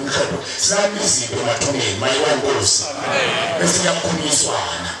ibhuku elimhlophe silapha izipho emathuneni mayiwankosi bese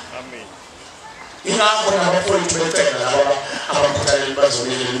kuyakhulunyiswana ingakho nabafowethu becela laba abakhuthaleli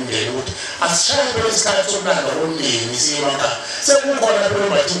bazonikela imindeni ukuthi asishaye phela isikhathi sokulanda komndeni siye emakhaya sekukhona phela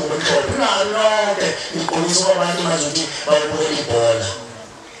embathi ibhuku elimhlophe nalo lonke iqolisa kwabantu bazokuthi babukele ibhola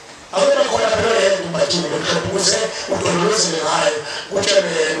awube khona phela yena umbathi ibhuku elimhlophe ukuze udololozele ngayo utshele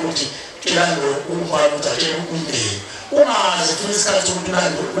yena ukuthi tshilando umfana uthathe umndeni ungaze funa isikhathi ukuthi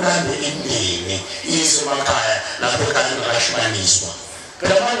unande indeni izwe emakhaya lapho ekhaya ungahlukaniswa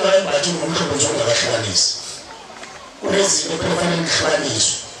phela manje bayimbathi ngomhlobo nje ungahlukanisi kunezinto kufanele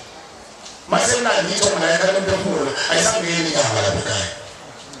ngihlukaniswe mase mnandi itho mina ekhaya lomphefumulo ayisangeni inyanga lapho ekhaya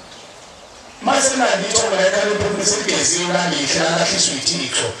mase mnandi itho mina ekhaya lomphefumulo seligeziwe nalihle nalahliswe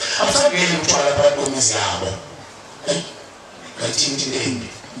ithixo abusangeni utshwala phakathi kwemizi yabo kanti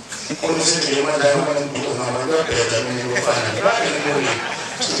into Konusendele mandala umuntu ngabantu abheka mina ngofana ngibake ngimoni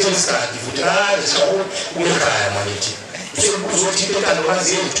sithele isikhathi futhi hayi sikawu uyekhaya manje uzothi intando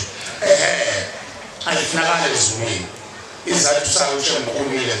kwazi yethu ayifunakala ezulwini izathu sayo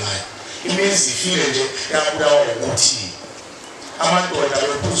ushemkhulumile ngayo imizi ifile nje yabulawa ukuthi amadoda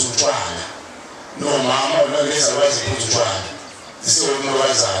bephuza utshwala nomama leza baziphuza utshwala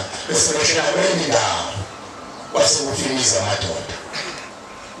zisewemolwazana bese behlala kwenye indawo kwase kufiniza amadoda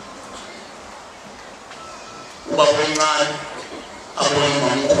ubaba omncane abona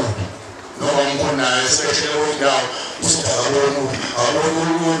umamkhulu noma umkhulu naye sebethele kwendawo usukabona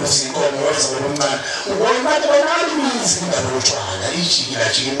usinkomo wazobona omncane ubona abantu banalimizi indaba yotshwala ijikila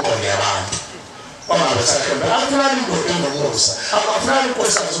jika imiqondo yabantu bangabe sakhemba afunani indoda enomusa afunani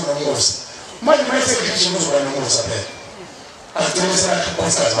inkosikazi enomusa manje mayese ngishilo uzoba nomusa phela agcine sakhe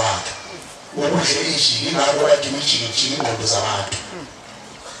inkosikazi bakhe ukudle ijiki ingako badinga ijiki ingqondo zabantu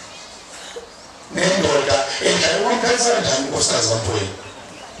nendoda edlala umphetha kanjani unkosikazi kaMfowethu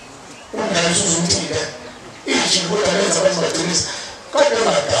ungayisuza umthile ijiki kodwa lenza bazibagcinisa kade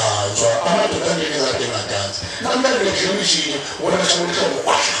engadanzwa amadoda angeke kade engadanzi namhlanje lehlelishile wona shawuthi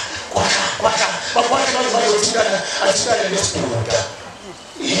kwasha bazothintana athintane nesibuda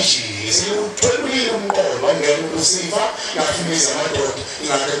ijiki siyutholile umqondo wangena usifa yafiniza amadoda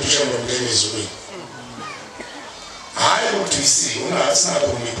ingakhethisha ngomngeni ezulwini hayi ukuthi isiko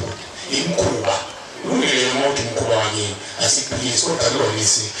ungasingakhuluma ibhuda imkhuba ungile umuntu umkhuba wakini asiphilisi kodwa lona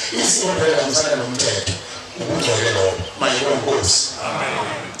isiko phela kamsana nomthetho ukungcwele lo manje konkosi amen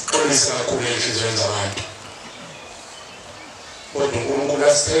xolisa kakhulu enhlizweni zabantu kodwa uNkulunkulu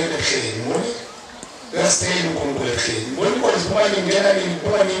asithele ehleni ngoni asithele uNkulunkulu ehleni ngoni konke kumani ngena nini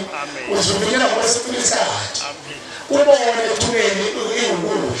kumani uzuminyana kwasefuna isikhathi ubone ethubeni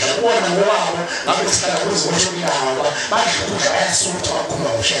inkundla ubona ngowabo ngabe sihlala kuziboshonilawa badlula ayasutha wakhuluma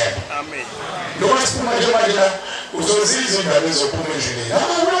ngosheba amen lokho siphuma nje manje la uzozizwa indaba ezophuma endleleni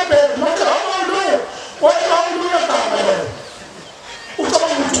ubabheka makama lo wayawuluya kama lo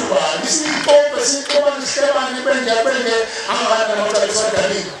ucabanga ukuthi ubani isipompe siqobana isihlebane benje angana namacala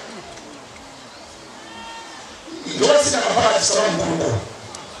sadalile lokho singaphakathi sabaNkulunkulu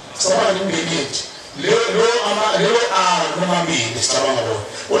sabani ngemithi lelo nomambili sicabanga bona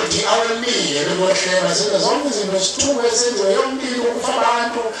uthi awemile lohleba senza zonke izinto sithuke senze yonke ukufa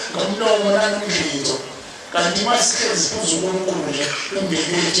abantu ngomlomo nangendlinzo kanti masihlezi phuzu uNkulunkulu nje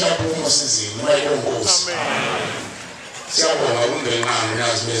imbili yaphuma sizini mayinkosi amen siyabonga ungenqanga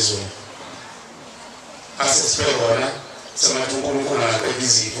uNyazi bezulu asesibona semathi uNkulunkulu akaqeda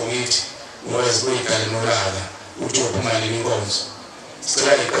izifo ngithi ngoba zikuyigala nolaka uthi uphuma inkonzo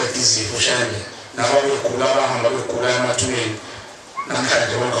sicela iqeda izifo shame nabo begula bahamba begula emathuneni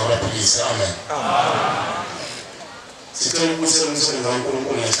namhlanje bonke abaphilisa amen sicela ukuthi umsebenzi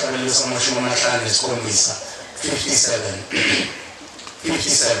kaNkulunkulu ngesikhathi samashumi amahlanu nesikhombisa 57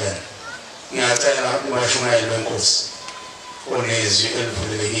 ngiyacela ubashumayeli wenkosi onezwi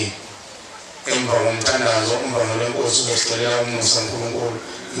elivulelekile emva komthandazo umbongo lenkosi uzosicelela umusa kaNkulunkulu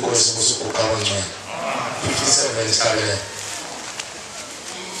inkosi kusuguqa kwangcwele 57 sihlabele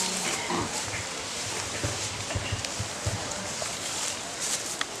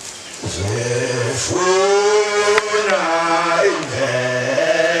Therefore